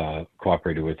 Goodyear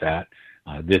cooperated with that.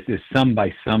 This is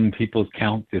by some people's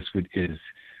count, this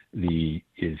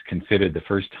is considered the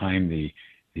first time a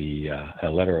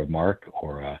letter of marque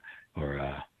or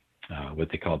what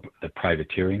they call the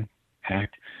Privateering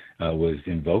Act was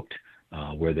invoked,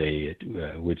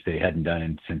 which they hadn't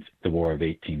done since the War of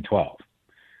 1812.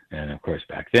 And of course,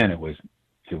 back then it was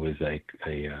like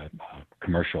a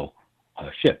commercial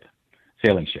ship,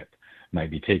 sailing ship,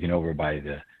 might be taken over by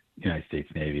the United States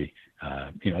Navy.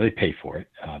 They pay for it,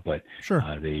 but sure.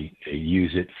 They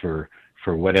use it for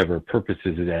whatever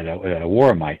purposes that a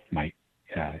war might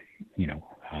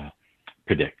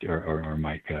predict or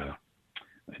might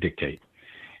dictate.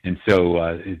 And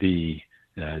so the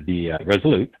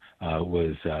Resolute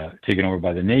was taken over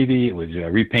by the Navy. It was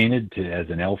repainted as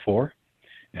an L4,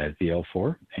 as the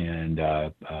L4, and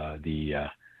the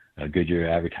Goodyear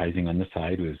advertising on the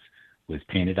side was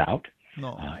painted out.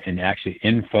 No. And actually,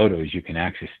 in photos, you can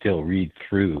actually still read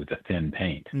through the thin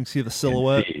paint. You can see the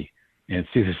silhouette. Yes,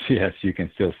 you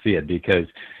can still see it, because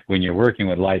when you're working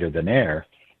with lighter than air,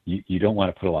 you don't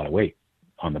want to put a lot of weight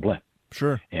on the blimp.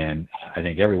 Sure. And I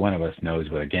think every one of us knows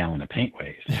what a gallon of paint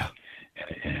weighs. Yeah.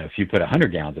 And if you put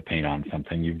 100 gallons of paint on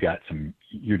something,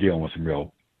 you're dealing with some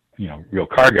real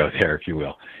cargo there, if you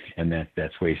will, and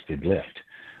that's wasted lift.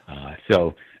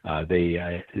 So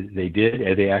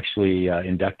they actually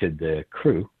inducted the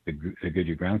crew, the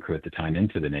Goodyear ground crew at the time,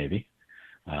 into the Navy.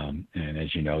 And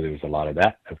as you know, there was a lot of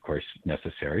that, of course,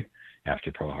 necessary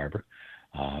after Pearl Harbor.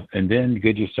 And then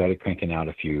Goodyear started cranking out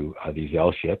a few of these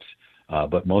L ships,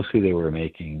 but mostly they were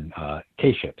making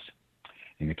K ships.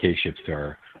 And the K ships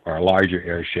are a larger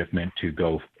airship meant to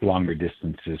go longer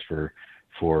distances for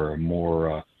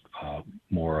more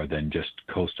than just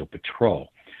coastal patrol.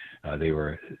 They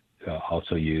were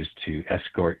also used to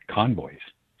escort convoys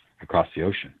across the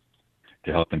ocean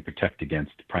to help them protect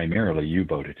against primarily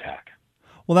U-boat attack.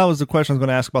 Well, that was the question I was going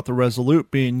to ask about the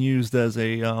Resolute being used as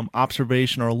a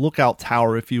observation or a lookout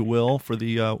tower, if you will, for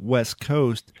the West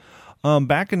Coast.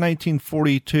 Back in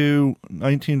 1942,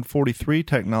 1943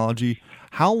 technology,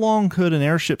 how long could an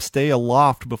airship stay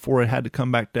aloft before it had to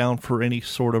come back down for any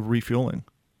sort of refueling?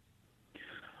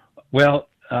 Well,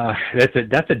 that's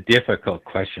a difficult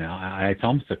question. It's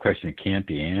almost a question that can't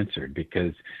be answered,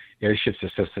 because airships are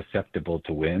so susceptible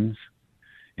to winds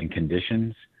and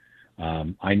conditions.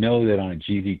 I know that on a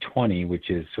GZ-20, which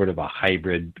is sort of a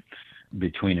hybrid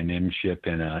between an M ship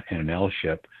and an L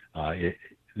ship, the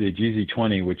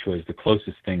GZ-20, which was the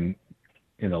closest thing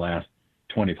in the last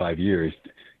 25 years,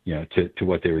 to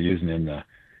what they were using that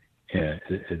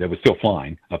was still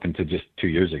flying up until just 2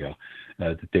 years ago,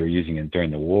 that they were using it during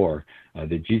the war.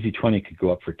 The GZ-20 could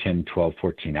go up for 10, 12,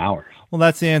 14 hours. Well,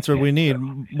 that's the answer we need.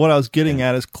 What I was getting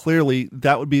at is clearly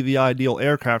that would be the ideal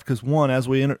aircraft, because one, as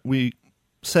we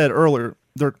said earlier,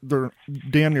 they're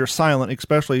damn near silent,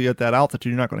 especially at that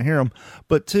altitude. You're not going to hear them.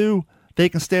 But two, they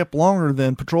can stay up longer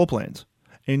than patrol planes,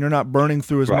 and you're not burning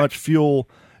through as much fuel,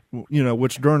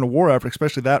 which during the war effort,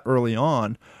 especially that early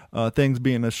on, things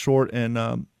being as short and,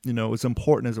 as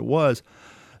important as it was,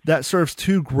 that serves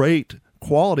two great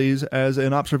qualities as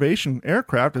an observation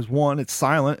aircraft. Is one, it's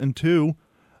silent, and two,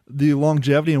 the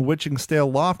longevity in which you can stay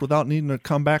aloft without needing to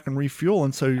come back and refuel.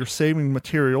 And so you're saving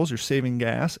materials, you're saving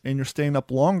gas, and you're staying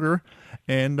up longer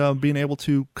and being able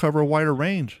to cover a wider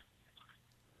range.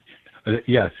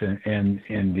 Yes, and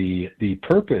the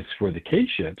purpose for the K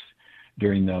ships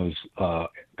during those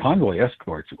convoy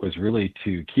escorts was really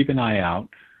to keep an eye out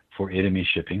for enemy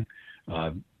shipping,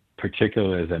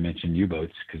 particularly, as I mentioned,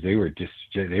 U-boats, because they were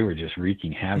just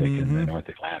wreaking havoc in the North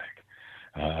Atlantic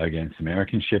against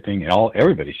American shipping and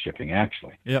everybody's shipping,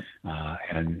 actually. Yep.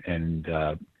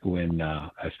 When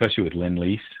especially with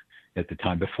Lend-Lease at the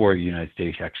time, before the United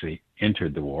States actually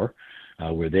entered the war,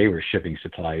 where they were shipping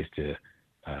supplies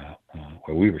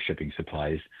where we were shipping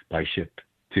supplies by ship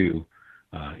to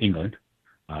England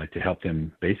to help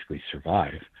them basically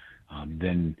survive.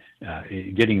 Then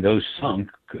getting those sunk,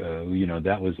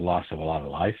 that was loss of a lot of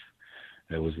life.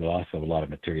 It was the loss of a lot of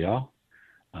material.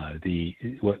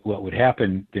 What would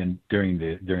happen then during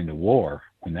the war,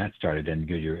 when that started, then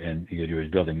Goodyear was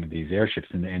building these airships,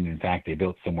 and in fact they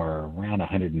built somewhere around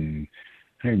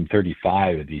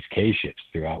 135 of these K ships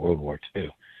throughout World War II,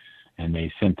 and they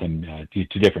sent them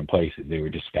to different places. They were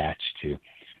dispatched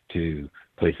to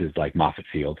places like Moffett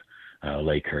Field,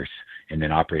 Lakehurst, and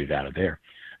then operated out of there.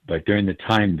 But during the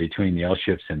time between the L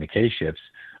ships and the K ships,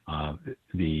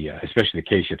 especially the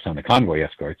K ships on the convoy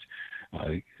escorts,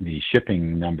 the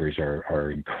shipping numbers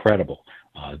are incredible.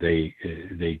 They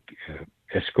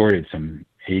escorted some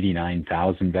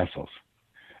 89,000 vessels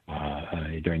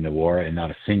during the war, and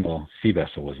not a single sea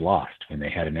vessel was lost when they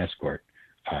had an escort,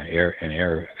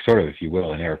 air sort of, if you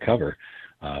will, an air cover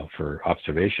for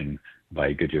observation by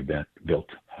a Goodyear built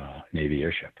Navy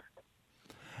airship.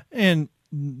 And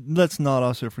let's not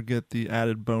also forget the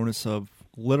added bonus of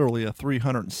literally a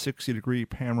 360-degree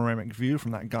panoramic view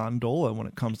from that gondola when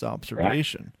it comes to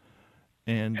observation.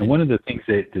 Right. And one of the things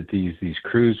that these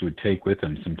crews would take with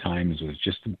them sometimes was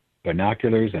just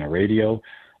binoculars and a radio.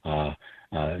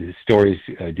 Stories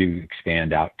do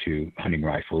expand out to hunting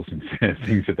rifles and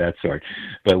things of that sort,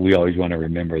 but we always want to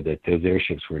remember that those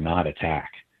airships were not attack.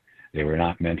 They were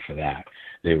not meant for that.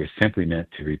 They were simply meant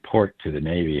to report to the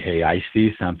Navy, hey, I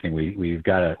see something. We've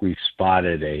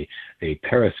spotted a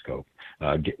periscope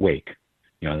wake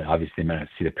obviously they might not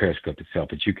see the periscope itself,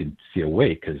 but you can see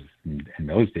away, because in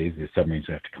those days the submarines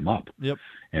would have to come up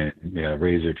and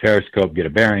raise their periscope, get a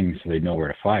bearing so they know where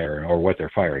to fire or what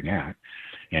they're firing at,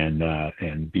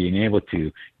 and being able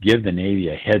to give the Navy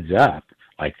a heads up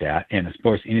like that, and of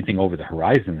course anything over the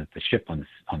horizon that the ship on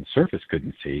the surface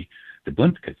couldn't see, the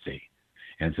blimp could see,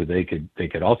 and so they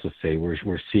could also say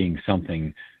we're seeing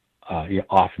something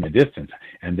off in the distance,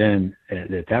 and then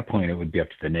at that point it would be up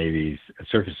to the Navy's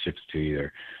surface ships to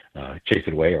either chase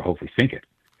it away or hopefully sink it,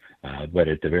 but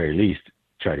at the very least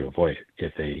try to avoid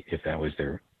it if that was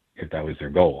their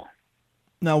goal.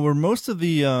 Now, were most of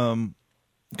the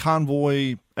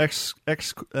convoy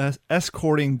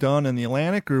escorting done in the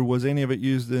Atlantic, or was any of it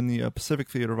used in the Pacific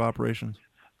theater of operations?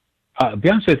 To be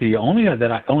honest with you,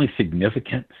 only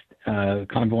significant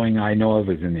convoying I know of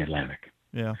is in the Atlantic.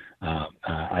 Yeah.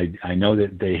 I know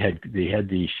that they had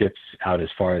the ships out as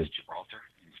far as Gibraltar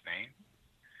in Spain,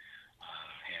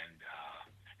 and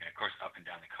of course up and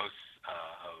down the coast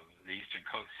of the eastern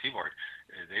coast seaboard.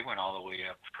 They went all the way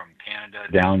up from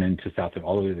Canada down into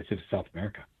all the way to the tip of South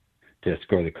America to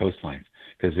escort the coastlines,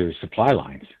 because there were supply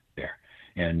lines there,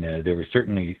 and there was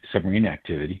certainly submarine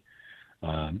activity.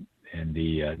 And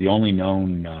the only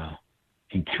known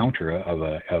encounter of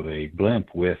a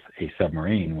blimp with a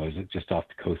submarine was just off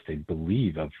the coast, I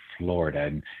believe, of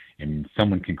Florida, and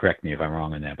someone can correct me if I'm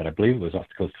wrong on that, but I believe it was off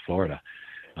the coast of Florida,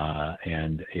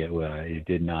 and it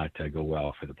did not go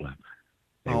well for the blimp.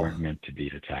 They weren't meant to be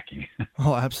attacking.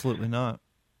 Oh, absolutely not.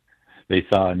 They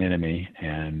saw an enemy,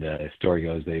 and the story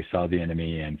goes they saw the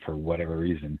enemy, and for whatever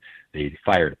reason they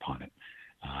fired upon it.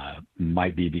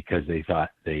 Might be because they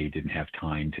thought they didn't have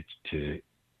time to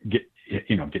get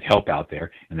help out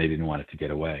there, and they didn't want it to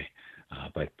get away.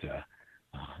 But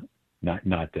not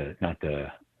the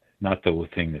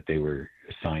thing that they were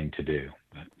assigned to do.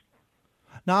 But.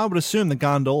 Now, I would assume the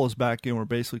gondolas back in were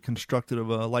basically constructed of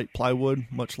light plywood,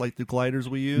 much like the gliders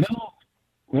we use. No,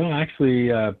 well,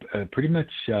 actually, pretty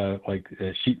much like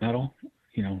sheet metal.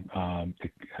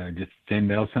 Just thin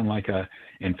metal, something like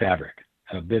in fabric,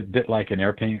 a bit like an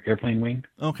airplane wing.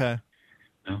 Okay.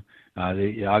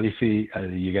 Obviously,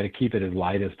 you got to keep it as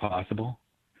light as possible,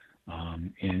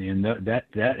 and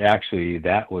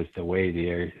that was the way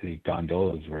the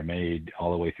gondolas were made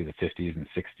all the way through the 50s and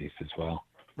 60s as well.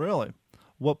 Really?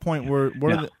 What point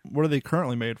what are they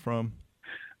currently made from?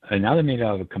 Now they're made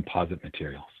out of composite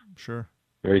materials. Sure.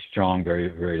 Very strong, very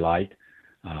very light.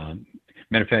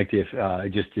 Matter of fact, if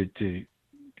just to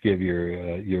give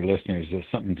your listeners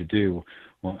something to do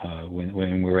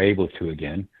when we're able to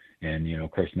again. And of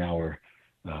course, now we're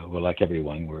like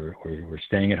everyone. We're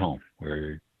staying at home.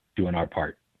 We're doing our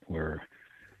part. We're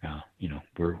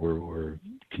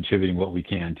contributing what we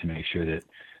can to make sure that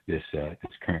this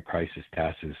current crisis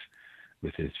passes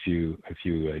with as few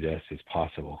deaths as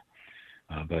possible.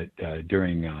 But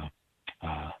during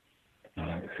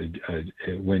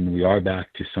when we are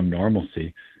back to some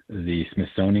normalcy, the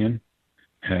Smithsonian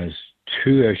has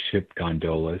 2 airship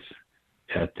gondolas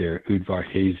at their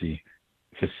Udvar-Hazy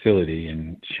facility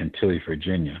in Chantilly,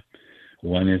 Virginia.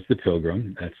 One is the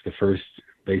Pilgrim. That's the first,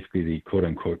 basically the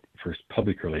quote-unquote first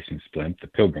public relations blimp, the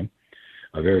Pilgrim,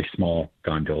 a very small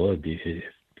gondola.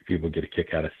 People get a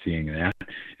kick out of seeing that.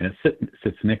 And it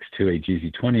sits next to a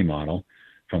GZ-20 model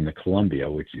from the Columbia,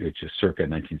 which is circa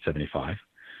 1975.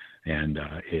 And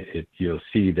you'll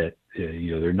see that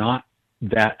they're not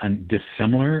that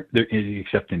dissimilar,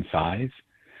 except in size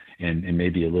and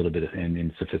maybe a little bit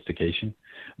in sophistication.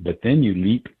 But then you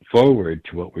leap forward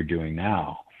to what we're doing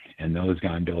now, and those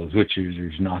gondolas, which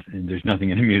there's nothing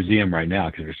in a museum right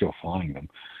now because we're still flying them,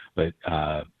 but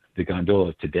the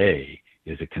gondola today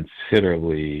is a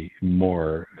considerably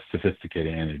more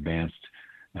sophisticated and advanced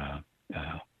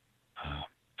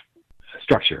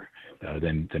structure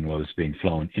than what was being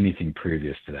flown anything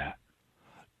previous to that.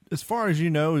 As far as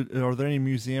you know, are there any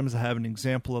museums that have an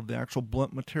example of the actual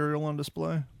blimp material on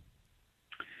display?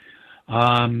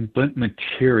 Blimp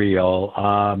material.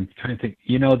 Trying to think.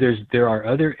 There are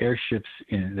other airships.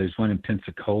 There's one in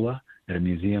Pensacola at a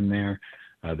museum there.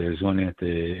 There's one at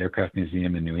the Aircraft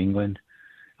Museum in New England.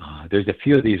 There's a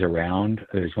few of these around.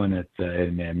 There's one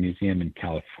in a museum in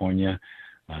California.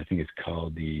 I think it's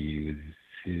called the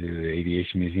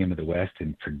Aviation Museum of the West.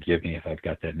 And forgive me if I've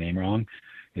got that name wrong.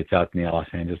 It's out in the Los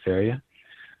Angeles area.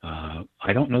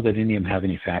 I don't know that any of them have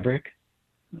any fabric.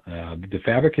 The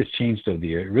fabric has changed over the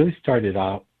year. It really started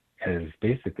out as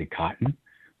basically cotton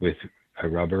with a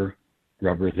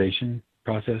rubberization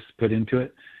process put into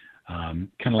it, kind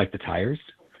of like the tires.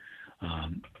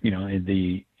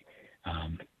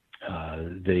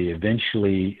 they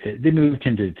eventually they moved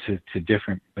into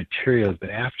different materials, but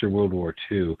after World War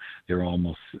II, they're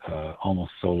almost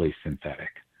solely synthetic.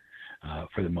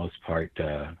 For the most part,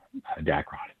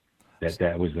 Dacron.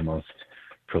 That was the most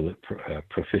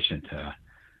proficient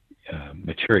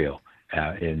material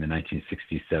in the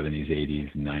 1960s, 70s,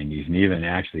 80s, and 90s, and even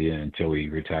actually until we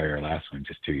retired our last one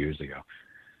just 2 years ago.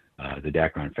 The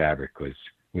Dacron fabric was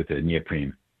with a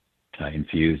neoprene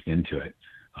infused into it.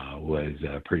 Was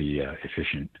a pretty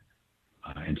efficient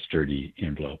and sturdy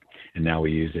envelope, and now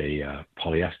we use a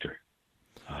polyester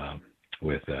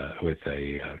with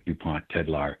a DuPont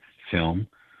Tedlar film,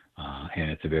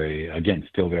 and it's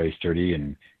still very sturdy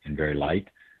and very light,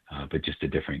 but just a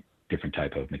different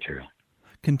type of material.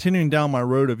 Continuing down my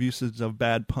road of usage of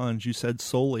bad puns, you said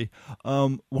solely.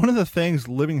 One of the things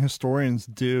living historians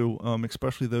do,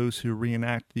 especially those who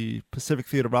reenact the Pacific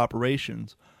Theater of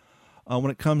Operations,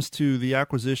 when it comes to the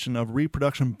acquisition of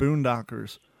reproduction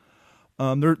boondockers,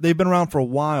 they've been around for a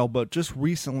while, but just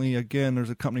recently, again, there's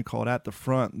a company called At the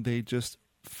Front. They just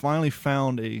finally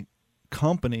found a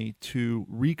company to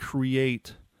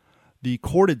recreate the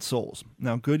corded soles.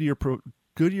 Now, Goodyear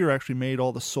actually made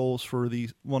all the soles for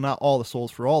not all the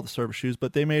soles for all the service shoes,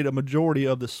 but they made a majority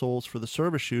of the soles for the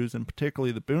service shoes, and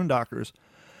particularly the boondockers.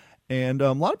 And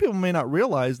a lot of people may not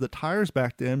realize the tires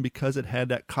back then, because it had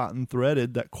that cotton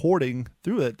threaded, that cording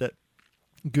through it, that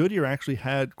Goodyear actually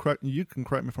had, you can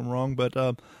correct me if I'm wrong, but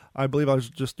I believe I was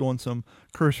just doing some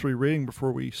cursory reading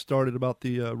before we started about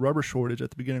the rubber shortage at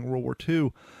the beginning of World War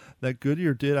II, that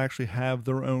Goodyear did actually have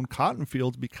their own cotton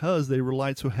fields because they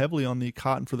relied so heavily on the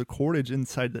cotton for the cordage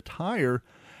inside the tire,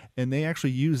 and they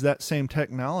actually used that same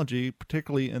technology,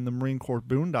 particularly in the Marine Corps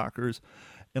boondockers.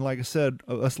 And like I said,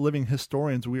 us living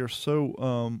historians, we are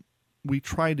so we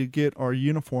try to get our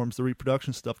uniforms, the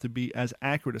reproduction stuff, to be as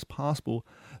accurate as possible.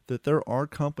 That there are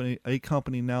a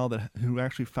company now who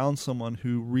actually found someone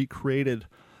who recreated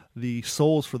the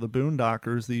soles for the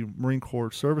boondockers, the Marine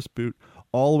Corps service boot,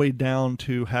 all the way down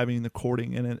to having the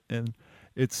cording in it. And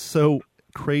it's so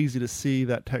crazy to see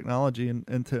that technology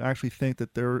and to actually think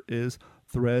that there is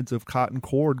threads of cotton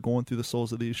cord going through the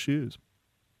soles of these shoes.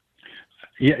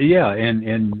 Yeah,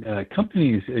 and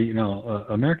companies,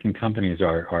 American companies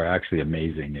are actually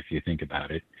amazing if you think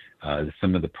about it.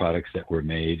 Some of the products that were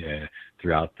made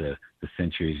throughout the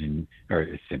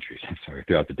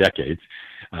throughout the decades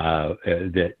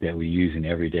that we use in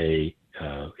everyday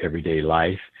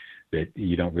life, that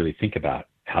you don't really think about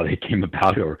how they came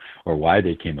about or why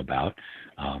they came about.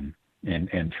 And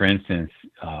for instance,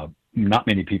 not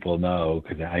many people know,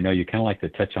 because I know you kind of like to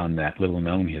touch on that little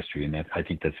known history, and I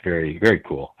think that's very, very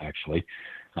cool, actually.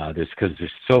 Because there's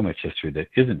so much history that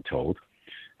isn't told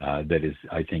that is,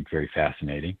 I think, very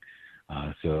fascinating.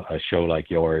 So a show like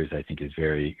yours, I think, is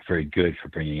very, very good for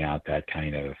bringing out that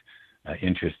kind of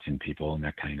interest in people and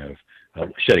that kind of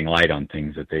shedding light on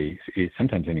things that they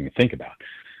sometimes don't even think about.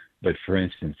 But for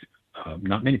instance,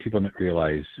 not many people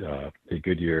realize that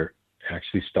Goodyear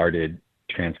actually started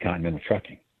transcontinental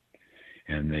trucking.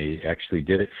 And they actually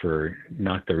did it for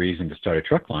not the reason to start a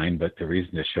truck line, but the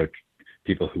reason to show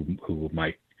people who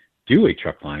might do a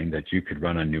truck line that you could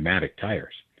run on pneumatic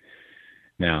tires.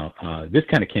 Now, this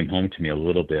kind of came home to me a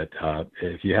little bit.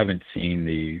 If you haven't seen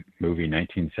the movie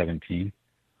 1917.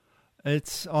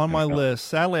 It's on my list.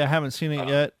 Sadly, I haven't seen it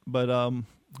yet, but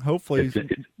hopefully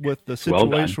with the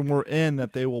situation we're in,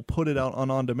 that they will put it out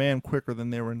on demand quicker than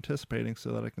they were anticipating,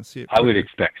 so that I can see it quicker. I would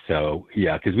expect so,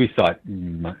 yeah, because we saw it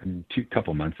a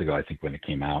couple months ago, I think, when it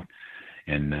came out.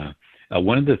 And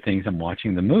one of the things, I'm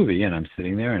watching the movie and I'm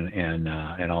sitting there, and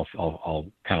I'll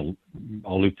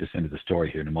loop this into the story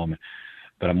here in a moment.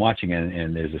 But I'm watching it,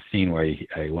 and there's a scene where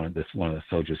one of the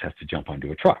soldiers has to jump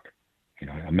onto a truck,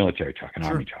 a military truck, an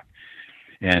army truck.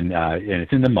 And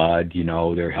it's in the mud,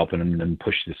 they're helping them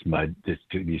push this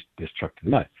truck to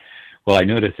the mud. Well, I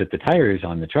noticed that the tires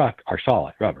on the truck are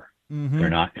solid rubber. Mm-hmm.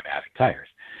 They're not pneumatic tires.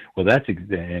 Well,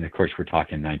 and of course we're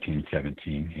talking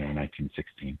 1917,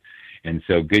 1916. And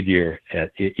so Goodyear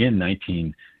in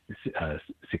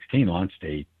 1916 launched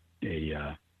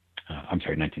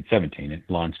 1917, it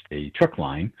launched a truck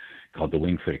line called the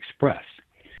Wingfoot Express.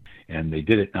 And they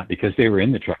did it not because they were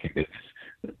in the trucking business,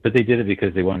 but they did it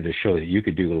because they wanted to show that you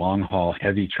could do long haul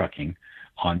heavy trucking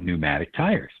on pneumatic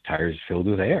tires filled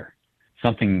with air,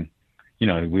 something,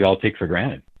 we all take for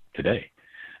granted today.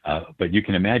 But you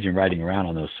can imagine riding around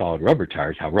on those solid rubber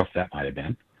tires, how rough that might have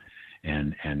been,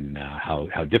 and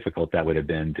how difficult that would have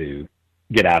been to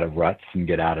get out of ruts and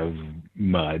get out of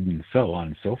mud and so on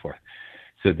and so forth.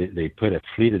 So they put a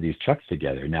fleet of these trucks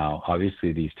together. Now,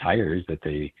 obviously these tires that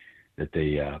they, the Goodyear tires that they use, they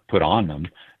put on them,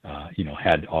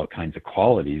 had all kinds of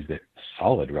qualities that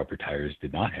solid rubber tires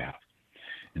did not have.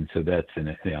 And so that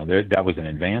was an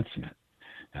advancement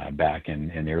back in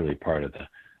the early part of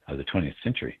the 20th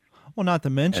century. Well, not to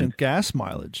mention gas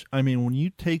mileage. I mean, when you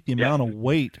take the amount of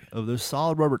weight of those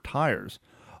solid rubber tires,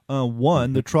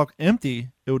 the truck empty,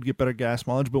 it would get better gas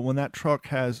mileage. But when that truck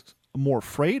has more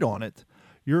freight on it,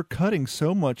 you're cutting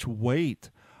so much weight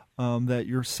that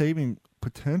you're saving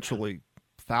potentially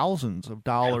thousands of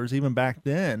dollars, even back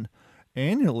then,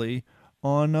 annually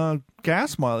on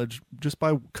gas mileage just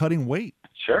by cutting weight.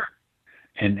 Sure.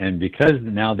 And because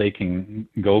now they can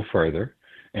go further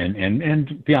and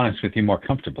to be honest with you, more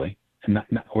comfortably. And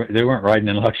they weren't riding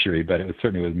in luxury, but it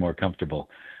certainly was more comfortable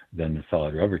than the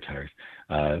solid rubber tires.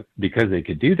 Because they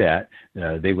could do that,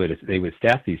 they would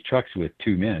staff these trucks with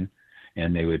two men,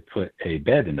 and they would put a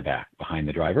bed in the back behind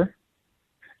the driver,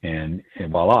 and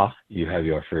voila, you have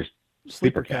your first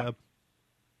sleeper cab.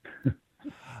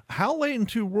 How late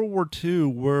into World War II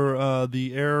were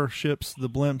the airships, the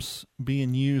blimps,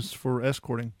 being used for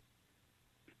escorting?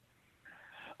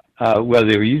 Well,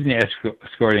 they were using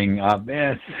escorting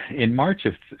in March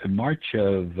of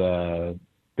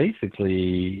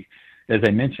basically, as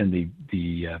I mentioned,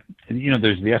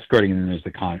 there's the escorting, and then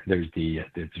there's the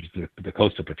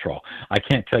coastal patrol. I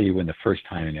can't tell you when the first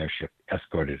time an airship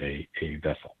escorted a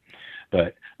vessel,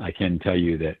 but I can tell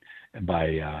you that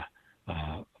by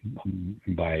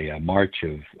March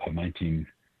of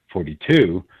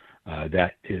 1942,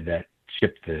 that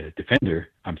ship, by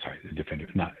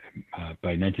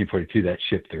 1942, that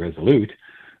ship, the Resolute,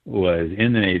 was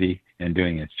in the Navy and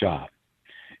doing its job.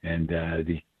 And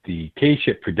the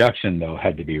K-ship production, though,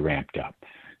 had to be ramped up.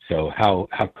 So how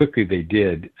quickly they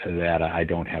did that, I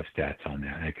don't have stats on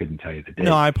that. I couldn't tell you the date.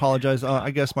 No, I apologize. I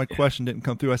guess my question didn't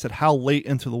come through. I said, how late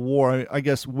into the war? I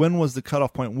guess, when was the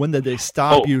cutoff point? When did they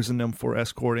stop using them for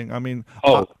escorting? I mean...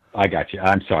 I got you.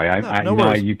 I'm sorry. I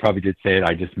know you probably did say it.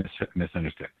 I just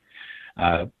misunderstood.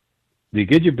 The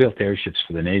Goodyear-built airships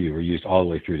for the Navy were used all the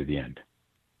way through to the end,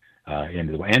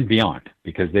 and beyond,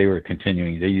 because they were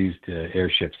continuing. They used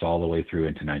airships all the way through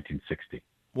into 1960.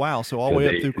 Wow! So all the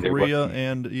way up through Korea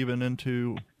and even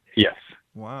into. Yes.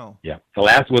 Wow. Yeah. The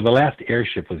last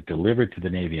airship was delivered to the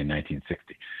Navy in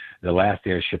 1960. The last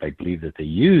airship I believe that they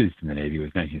used in the Navy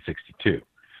was 1962,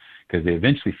 because they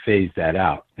eventually phased that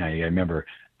out. Now you remember.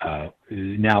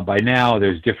 By now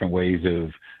there's different ways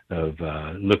of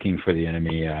looking for the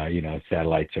enemy.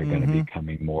 Satellites are going to be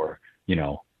becoming more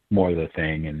of the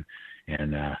thing,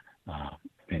 and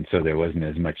so there wasn't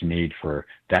as much need for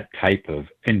that type of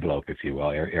envelope, if you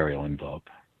will, aerial envelope.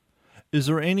 Is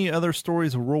there any other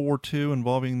stories of World War II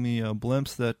involving the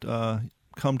blimps that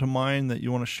come to mind that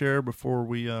you want to share before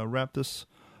we wrap this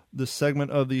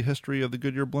segment of the history of the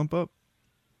Goodyear blimp up?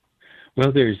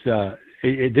 Well, there's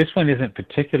this one isn't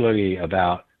particularly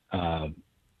about the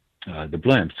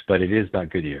blimps, but it is about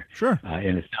Goodyear. Sure.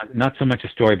 And it's not so much a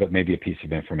story, but maybe a piece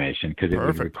of information, because it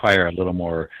would require a little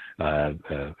more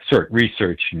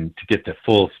research and to get the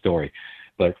full story.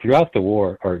 But throughout the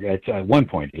war, or at one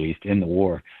point at least in the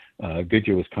war,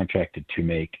 Goodyear was contracted to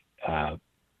make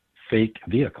fake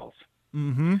vehicles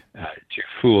to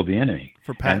fool the enemy.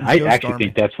 And I actually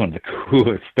think that's one of the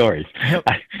coolest stories. Yep.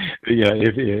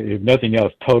 If nothing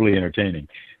else, totally entertaining.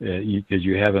 Because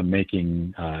you have them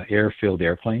making air-filled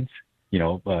airplanes,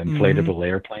 inflatable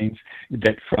airplanes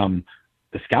that from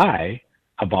the sky,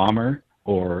 a bomber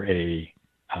or a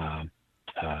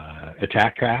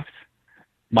attack craft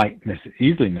might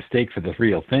easily mistake for the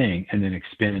real thing, and then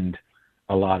expend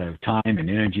a lot of time and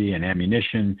energy and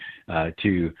ammunition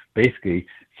to basically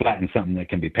flatten something that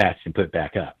can be patched and put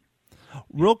back up.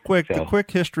 Real quick, the quick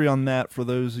history on that for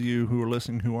those of you who are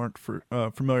listening who aren't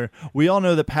familiar. We all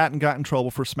know that Patton got in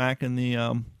trouble for smacking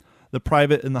the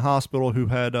private in the hospital who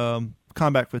had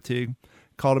combat fatigue,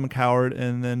 called him a coward,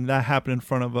 and then that happened in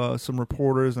front of some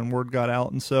reporters, and word got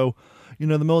out. And so,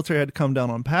 the military had to come down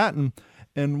on Patton,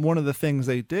 and one of the things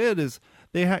they did is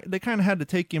they kind of had to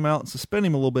take him out and suspend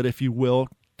him a little bit, if you will,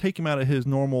 take him out of his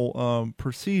normal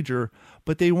procedure,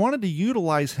 but they wanted to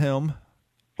utilize him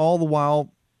all the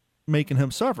while making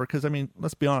him suffer. Because,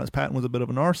 let's be honest, Patton was a bit of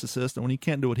a narcissist, and when he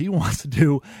can't do what he wants to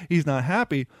do, he's not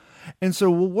happy. And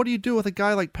so, what do you do with a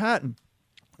guy like Patton?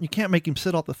 You can't make him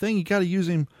sit off the thing. You got to use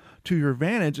him to your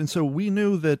advantage. And so we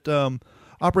knew that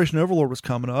Operation Overlord was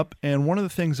coming up, and one of the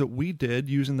things that we did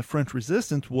using the French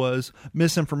resistance was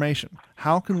misinformation.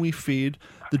 How can we feed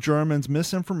the Germans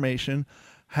misinformation,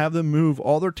 have them move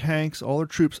all their tanks, all their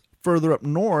troops further up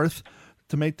north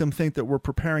to make them think that we're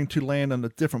preparing to land on a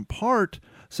different part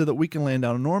so that we can land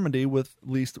down in Normandy with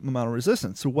least amount of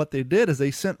resistance. So what they did is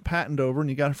they sent Patton over, and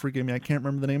you got to forgive me, I can't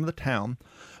remember the name of the town,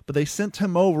 but they sent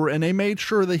him over and they made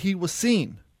sure that he was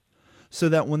seen, so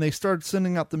that when they started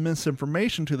sending out the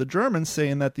misinformation to the Germans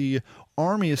saying that the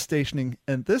army is stationing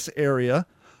in this area,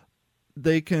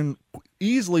 they can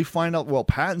easily find out, well,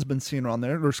 Patton's been seen around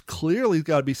there. There's clearly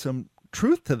got to be some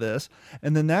truth to this.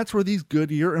 And then that's where these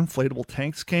Goodyear inflatable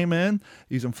tanks came in,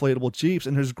 these inflatable Jeeps.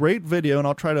 And there's a great video, and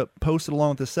I'll try to post it along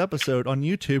with this episode on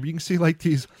YouTube. You can see like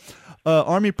these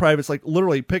army privates like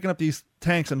literally picking up these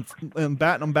tanks and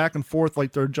batting them back and forth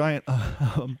like they're giant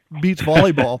beach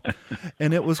volleyball.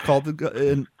 And it was called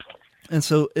and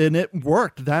it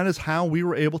worked. That is how we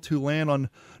were able to land on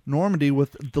Normandy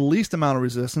with the least amount of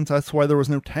resistance. That's why there was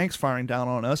no tanks firing down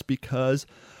on us, because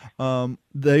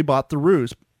they bought the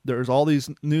ruse. There's all these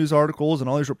news articles and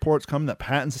all these reports coming that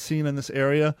Patton's seen in this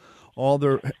area. All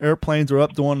their airplanes are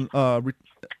up doing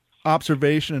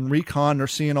observation and recon. They're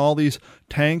seeing all these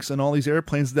tanks and all these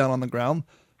airplanes down on the ground.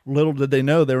 Little did they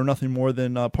know they were nothing more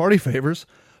than party favors.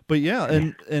 But yeah,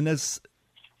 and as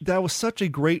that was such a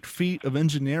great feat of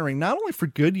engineering, not only for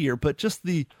Goodyear, but just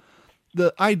the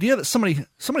idea that somebody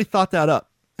thought that up.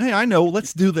 Hey, I know,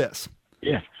 let's do this.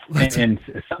 Yeah, and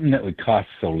something that would cost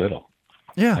so little.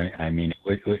 Yeah, I mean,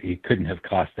 it couldn't have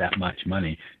cost that much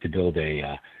money to build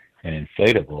an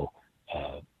inflatable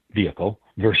vehicle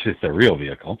versus a real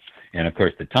vehicle, and of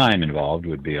course, the time involved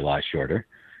would be a lot shorter.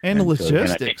 And the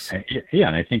logistics.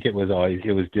 And I think it was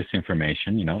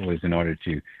disinformation. You know, it was in order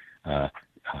to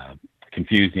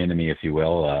confuse the enemy, if you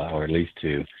will, or at least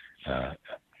to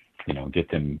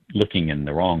get them looking in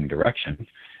the wrong direction,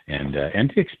 and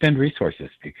to expend resources,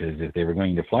 because if they were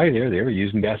going to fly there, they were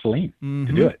using gasoline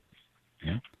to do it.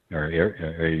 Or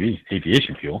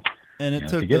aviation fuel. And it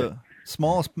took the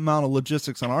smallest amount of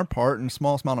logistics on our part and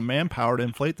smallest amount of manpower to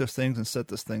inflate those things and set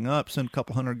this thing up. Send a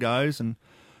couple hundred guys and,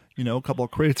 a couple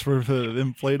of crates for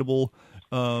inflatable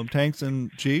tanks and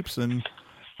Jeeps and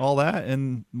all that.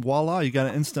 And voila, you got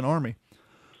an instant army.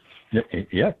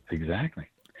 Yeah, exactly.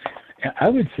 I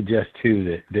would suggest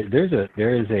too that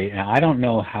there is a, I don't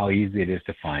know how easy it is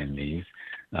to find these,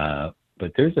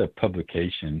 but there's a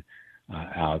publication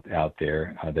out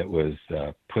there that was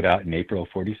put out in April of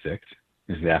 '46.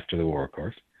 This is after the war, of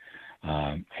course,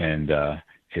 and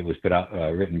it was put out,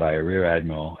 written by a Rear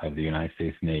Admiral of the United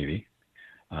States Navy,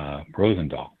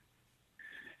 Rosendahl,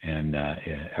 and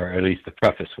or at least the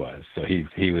preface was. So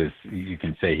he was. You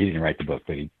can say he didn't write the book,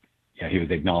 but he was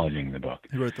acknowledging the book.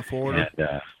 He wrote the foreword.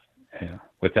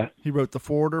 What's that? He wrote the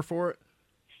foreword for it.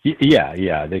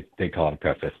 Yeah. They call it a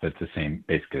preface, but it's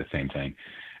basically the same thing.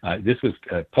 This was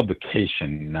a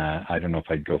publication. I don't know if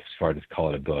I'd go as far as call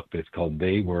it a book, but it's called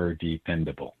 "They Were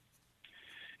Dependable,"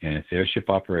 and it's Airship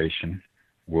Operation,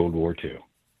 World War II,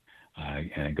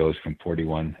 and it goes from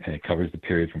 41, and it covers the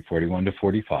period from 41 to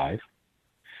 45.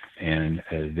 And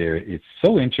it's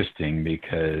so interesting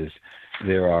because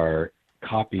there are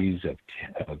copies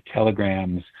of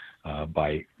telegrams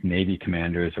by Navy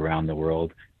commanders around the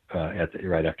world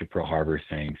right after Pearl Harbor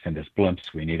saying, "Send us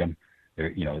blimps, we need them."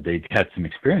 They had some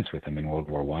experience with them in World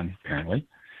War I, apparently.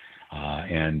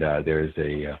 And there's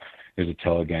a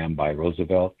telegram by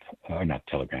Roosevelt, not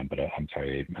telegram, but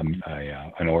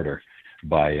an order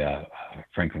by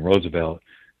Franklin Roosevelt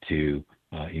to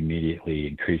immediately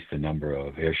increase the number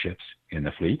of airships in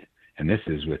the fleet. And this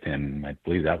is within, I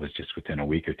believe that was just within a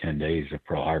week or 10 days of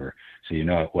Pearl Harbor. So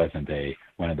it wasn't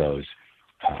one of those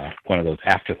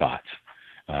afterthoughts.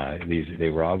 They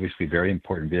were obviously very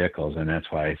important vehicles, and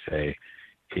that's why I say,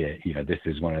 this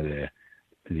is one of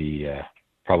the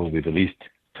probably the least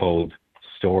told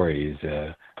stories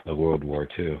of World War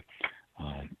II.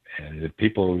 And the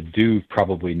people do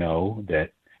probably know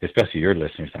that, especially your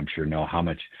listeners, I'm sure, know how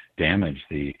much damage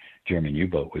the German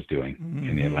U-boat was doing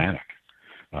in the Atlantic.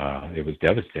 It was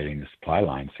devastating, the supply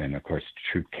lines, and of course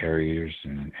troop carriers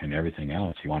and everything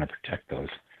else. You want to protect those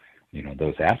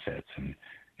assets, and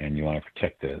you want to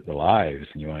protect the lives,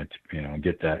 and you want to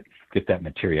get that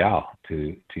material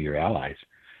to your allies.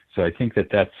 So I think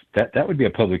that would be a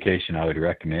publication I would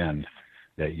recommend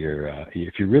that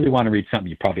if you really want to read something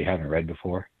you probably haven't read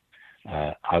before,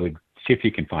 I would see if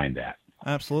you can find that.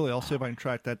 Absolutely, I'll see if I can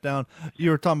track that down. You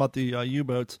were talking about the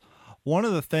U-boats. One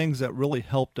of the things that really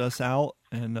helped us out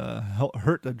and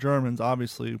hurt the Germans,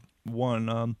 obviously,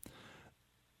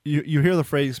 you hear the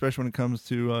phrase, especially when it comes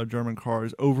to German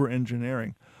cars,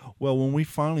 over-engineering. Well, when we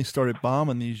finally started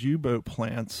bombing these U-boat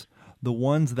plants, the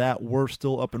ones that were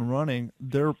still up and running,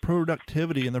 their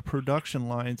productivity and their production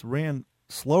lines ran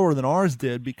slower than ours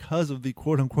did because of the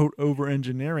quote-unquote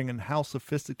over-engineering and how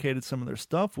sophisticated some of their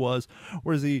stuff was.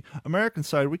 Whereas the American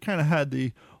side, we kind of had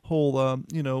the whole,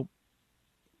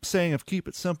 saying of keep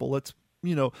it simple. Let's,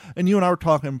 and you and I were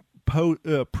talking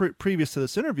previous to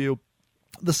this interview,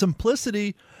 the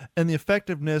simplicity and the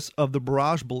effectiveness of the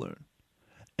barrage balloon.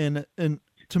 And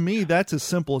to me, that's as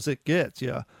simple as it gets.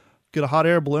 You get a hot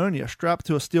air balloon, you strap it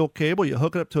to a steel cable, you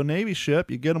hook it up to a Navy ship,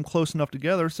 you get them close enough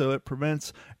together so it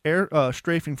prevents air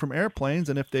strafing from airplanes,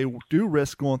 and if they do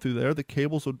risk going through there, the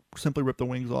cables would simply rip the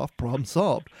wings off, problem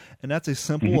solved. And that's a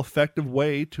simple, effective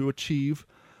way to achieve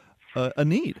a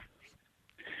need.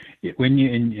 When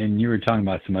you were talking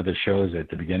about some other shows at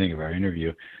the beginning of our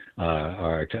interview,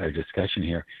 our discussion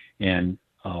here, and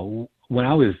when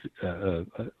I was,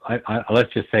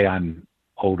 let's just say I'm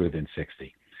older than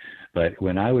 60. But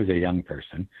when I was a young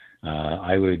person,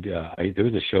 there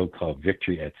was a show called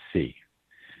Victory at Sea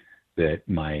that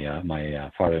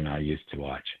my father and I used to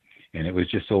watch, and it was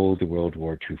just old World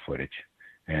War II footage,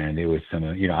 and it was some,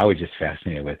 I was just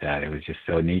fascinated with that. It was just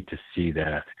so neat to see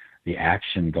that the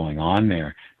action going on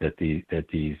there that these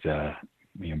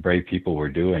brave people were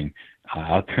doing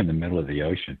out there in the middle of the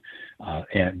ocean.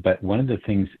 But one of the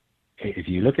things, if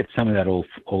you look at some of that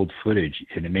old footage,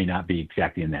 and it may not be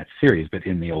exactly in that series, but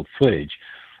in the old footage,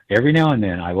 every now and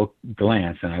then I will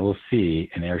glance and I will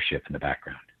see an airship in the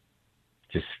background.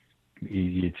 Just,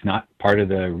 it's not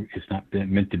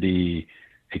meant to be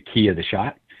a key of the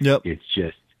shot. Yep. It's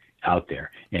just out there.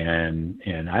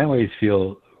 And I always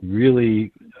feel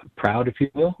really proud, if you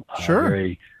will. Sure.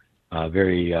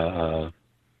 Very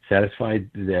satisfied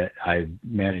that I've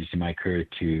managed in my career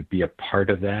to be a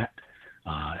part of that.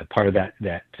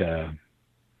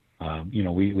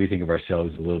 We think of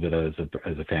ourselves a little bit as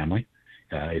a family.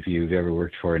 If you've ever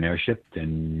worked for an airship,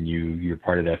 then you're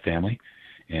part of that family,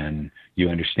 and you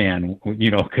understand,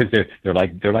 because they're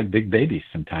like big babies.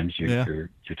 Sometimes you're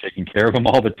taking care of them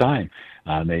all the time.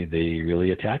 They really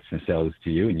attach themselves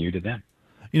to you and you to them.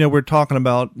 We're talking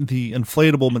about the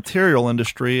inflatable material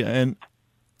industry, and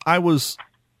I was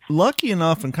lucky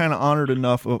enough and kind of honored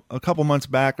enough a couple months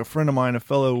back, a friend of mine, a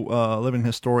fellow living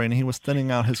historian, he was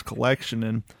thinning out his collection,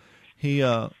 and he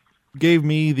gave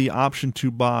me the option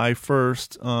to buy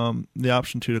first, the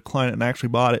option to decline it, and actually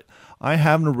bought it. I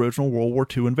have an original World War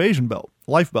II invasion belt,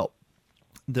 life belt.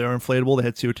 They're inflatable. They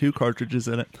had CO2 cartridges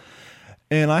in it.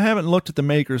 And I haven't looked at the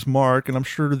maker's mark, and I'm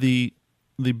sure the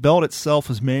belt itself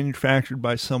is manufactured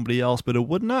by somebody else, but it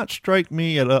would not strike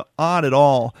me odd at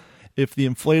all if the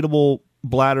inflatable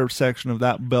bladder section of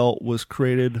that belt was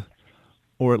created,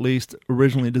 or at least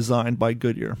originally designed, by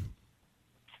Goodyear.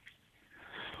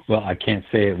 Well, I can't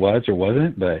say it was or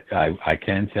wasn't, but I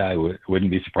can say I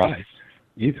wouldn't be surprised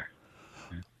either.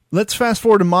 Let's fast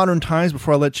forward to modern times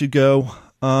before I let you go.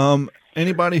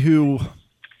 Anybody who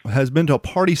has been to a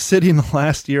party city in the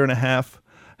last year and a half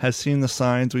has seen the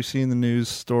signs. We've seen the news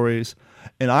stories.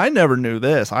 And I never knew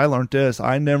this. I learned this.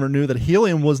 I never knew that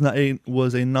helium was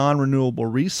a non-renewable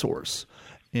resource.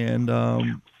 And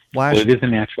it is a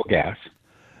natural gas.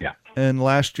 Yeah. And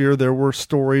last year there were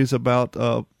stories about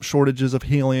shortages of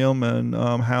helium, and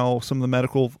how some of the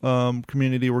medical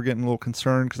community were getting a little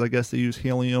concerned because I guess they use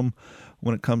helium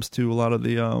when it comes to a lot of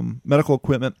the medical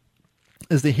equipment.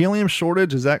 Is the helium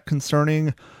shortage, is that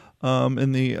concerning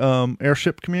in the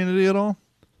airship community at all?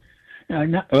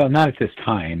 Not at this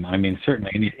time. I mean,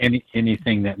 certainly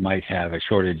anything that might have a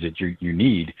shortage that you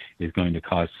need is going to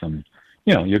cause some,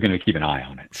 you're going to keep an eye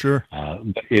on it. Sure.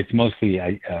 But it's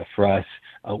mostly for us.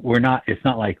 It's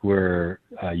not like we're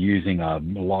using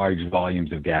large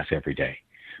volumes of gas every day.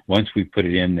 Once we put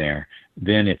it in there,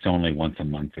 then it's only once a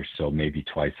month or so, maybe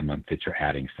twice a month that you're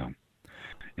adding some.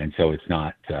 And so it's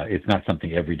not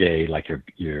something every day like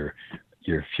you're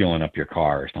fueling up your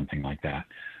car or something like that.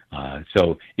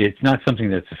 So it's not something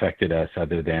that's affected us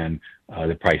other than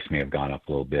the price may have gone up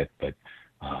a little bit, but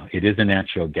it is a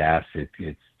natural gas.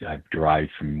 It's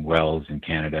derived from wells in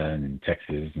Canada and in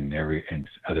Texas and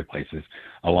other places,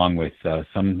 along with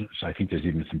some. I think there's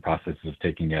even some processes of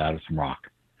taking it out of some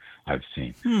rock I've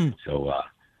seen. So,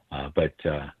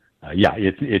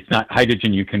 it's not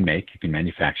hydrogen you can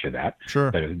manufacture that.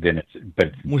 Sure.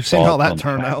 But we've seen how that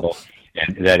turned out.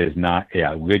 And that is not,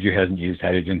 Goodyear hasn't used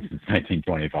hydrogen since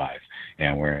 1925,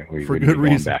 and we're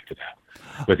going back to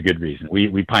that with a good reason.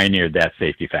 We pioneered that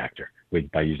safety factor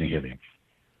by using helium.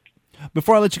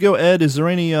 Before I let you go, Ed, is there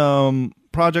any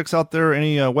projects out there,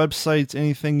 any websites,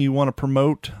 anything you want to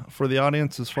promote for the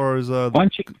audience as far as? Why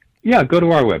don't you, go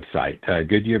to our website,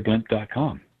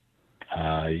 GoodyearBlimp.com.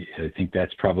 I think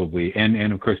that's probably,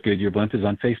 and of course, Goodyear Blimp is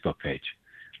on Facebook page.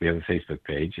 We have a Facebook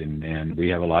page, and we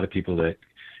have a lot of people that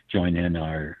join in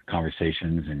our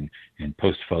conversations and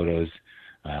post photos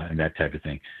and that type of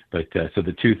thing. But so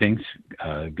the two things,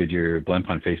 Goodyear Blimp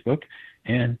on Facebook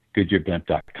and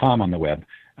GoodyearBlimp.com on the web,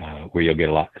 where you'll get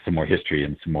some more history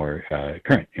and some more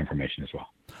current information as well.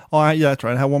 Oh, yeah, that's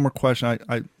right. I have one more question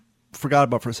I forgot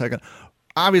about for a second.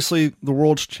 Obviously, the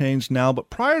world's changed now, but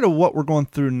prior to what we're going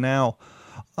through now,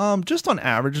 just on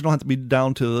average, you don't have to be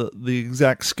down to the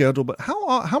exact schedule, but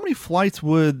how many flights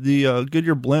would the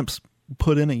Goodyear Blimps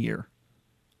put in a year?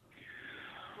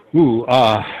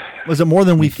 Was it more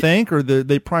than we think, or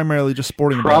they primarily just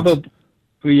sporting events? Probably.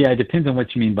 Yeah, it depends on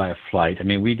what you mean by a flight. I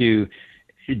mean, we do,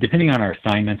 depending on our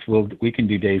assignments, we can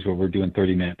do days where we're doing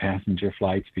 30-minute passenger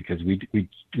flights because we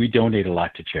donate a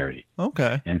lot to charity.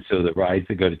 Okay. And so the rides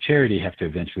that go to charity have to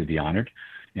eventually be honored.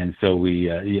 And so we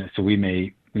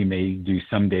may do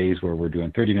some days where we're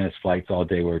doing 30-minute flights all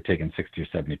day where we're taking 60 or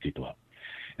 70 people up.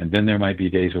 And then there might be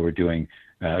days where we're doing,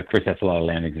 of course, that's a lot of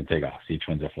landings and takeoffs. Each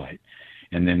one's a flight.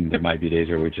 And then there might be days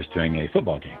where we're just doing a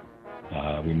football game.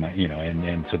 We might,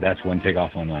 and so that's one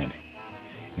takeoff, one landing.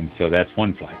 And so that's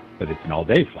one flight, but it's an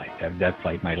all-day flight. That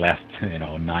flight might last,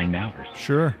 9 hours.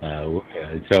 Sure.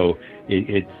 So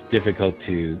it's difficult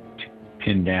to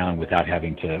pin down without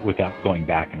going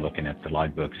back and looking at the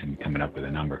logbooks and coming up with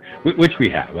a number, which we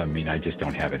have. I mean, I just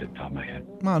don't have it at the top of my head.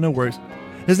 Oh, no worries.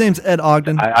 His name's Ed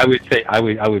Ogden. I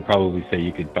would probably say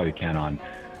you could probably count on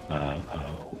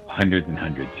hundreds and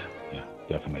hundreds. Yeah,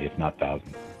 definitely, if not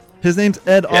thousands. His name's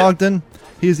Ed Ogden.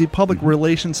 He is the public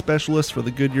relations specialist for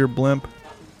the Goodyear Blimp.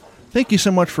 Thank you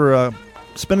so much for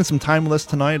spending some time with us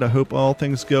tonight. I hope all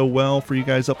things go well for you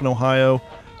guys up in Ohio.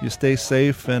 You stay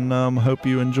safe, and hope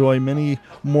you enjoy many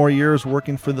more years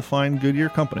working for the fine Goodyear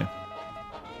company.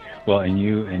 Well, and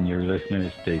you and your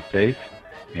listeners stay safe,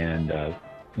 and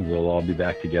we'll all be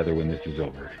back together when this is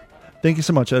over. Thank you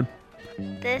so much, Ed.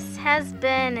 This has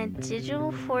been a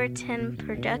Digital 410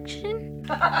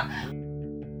 production.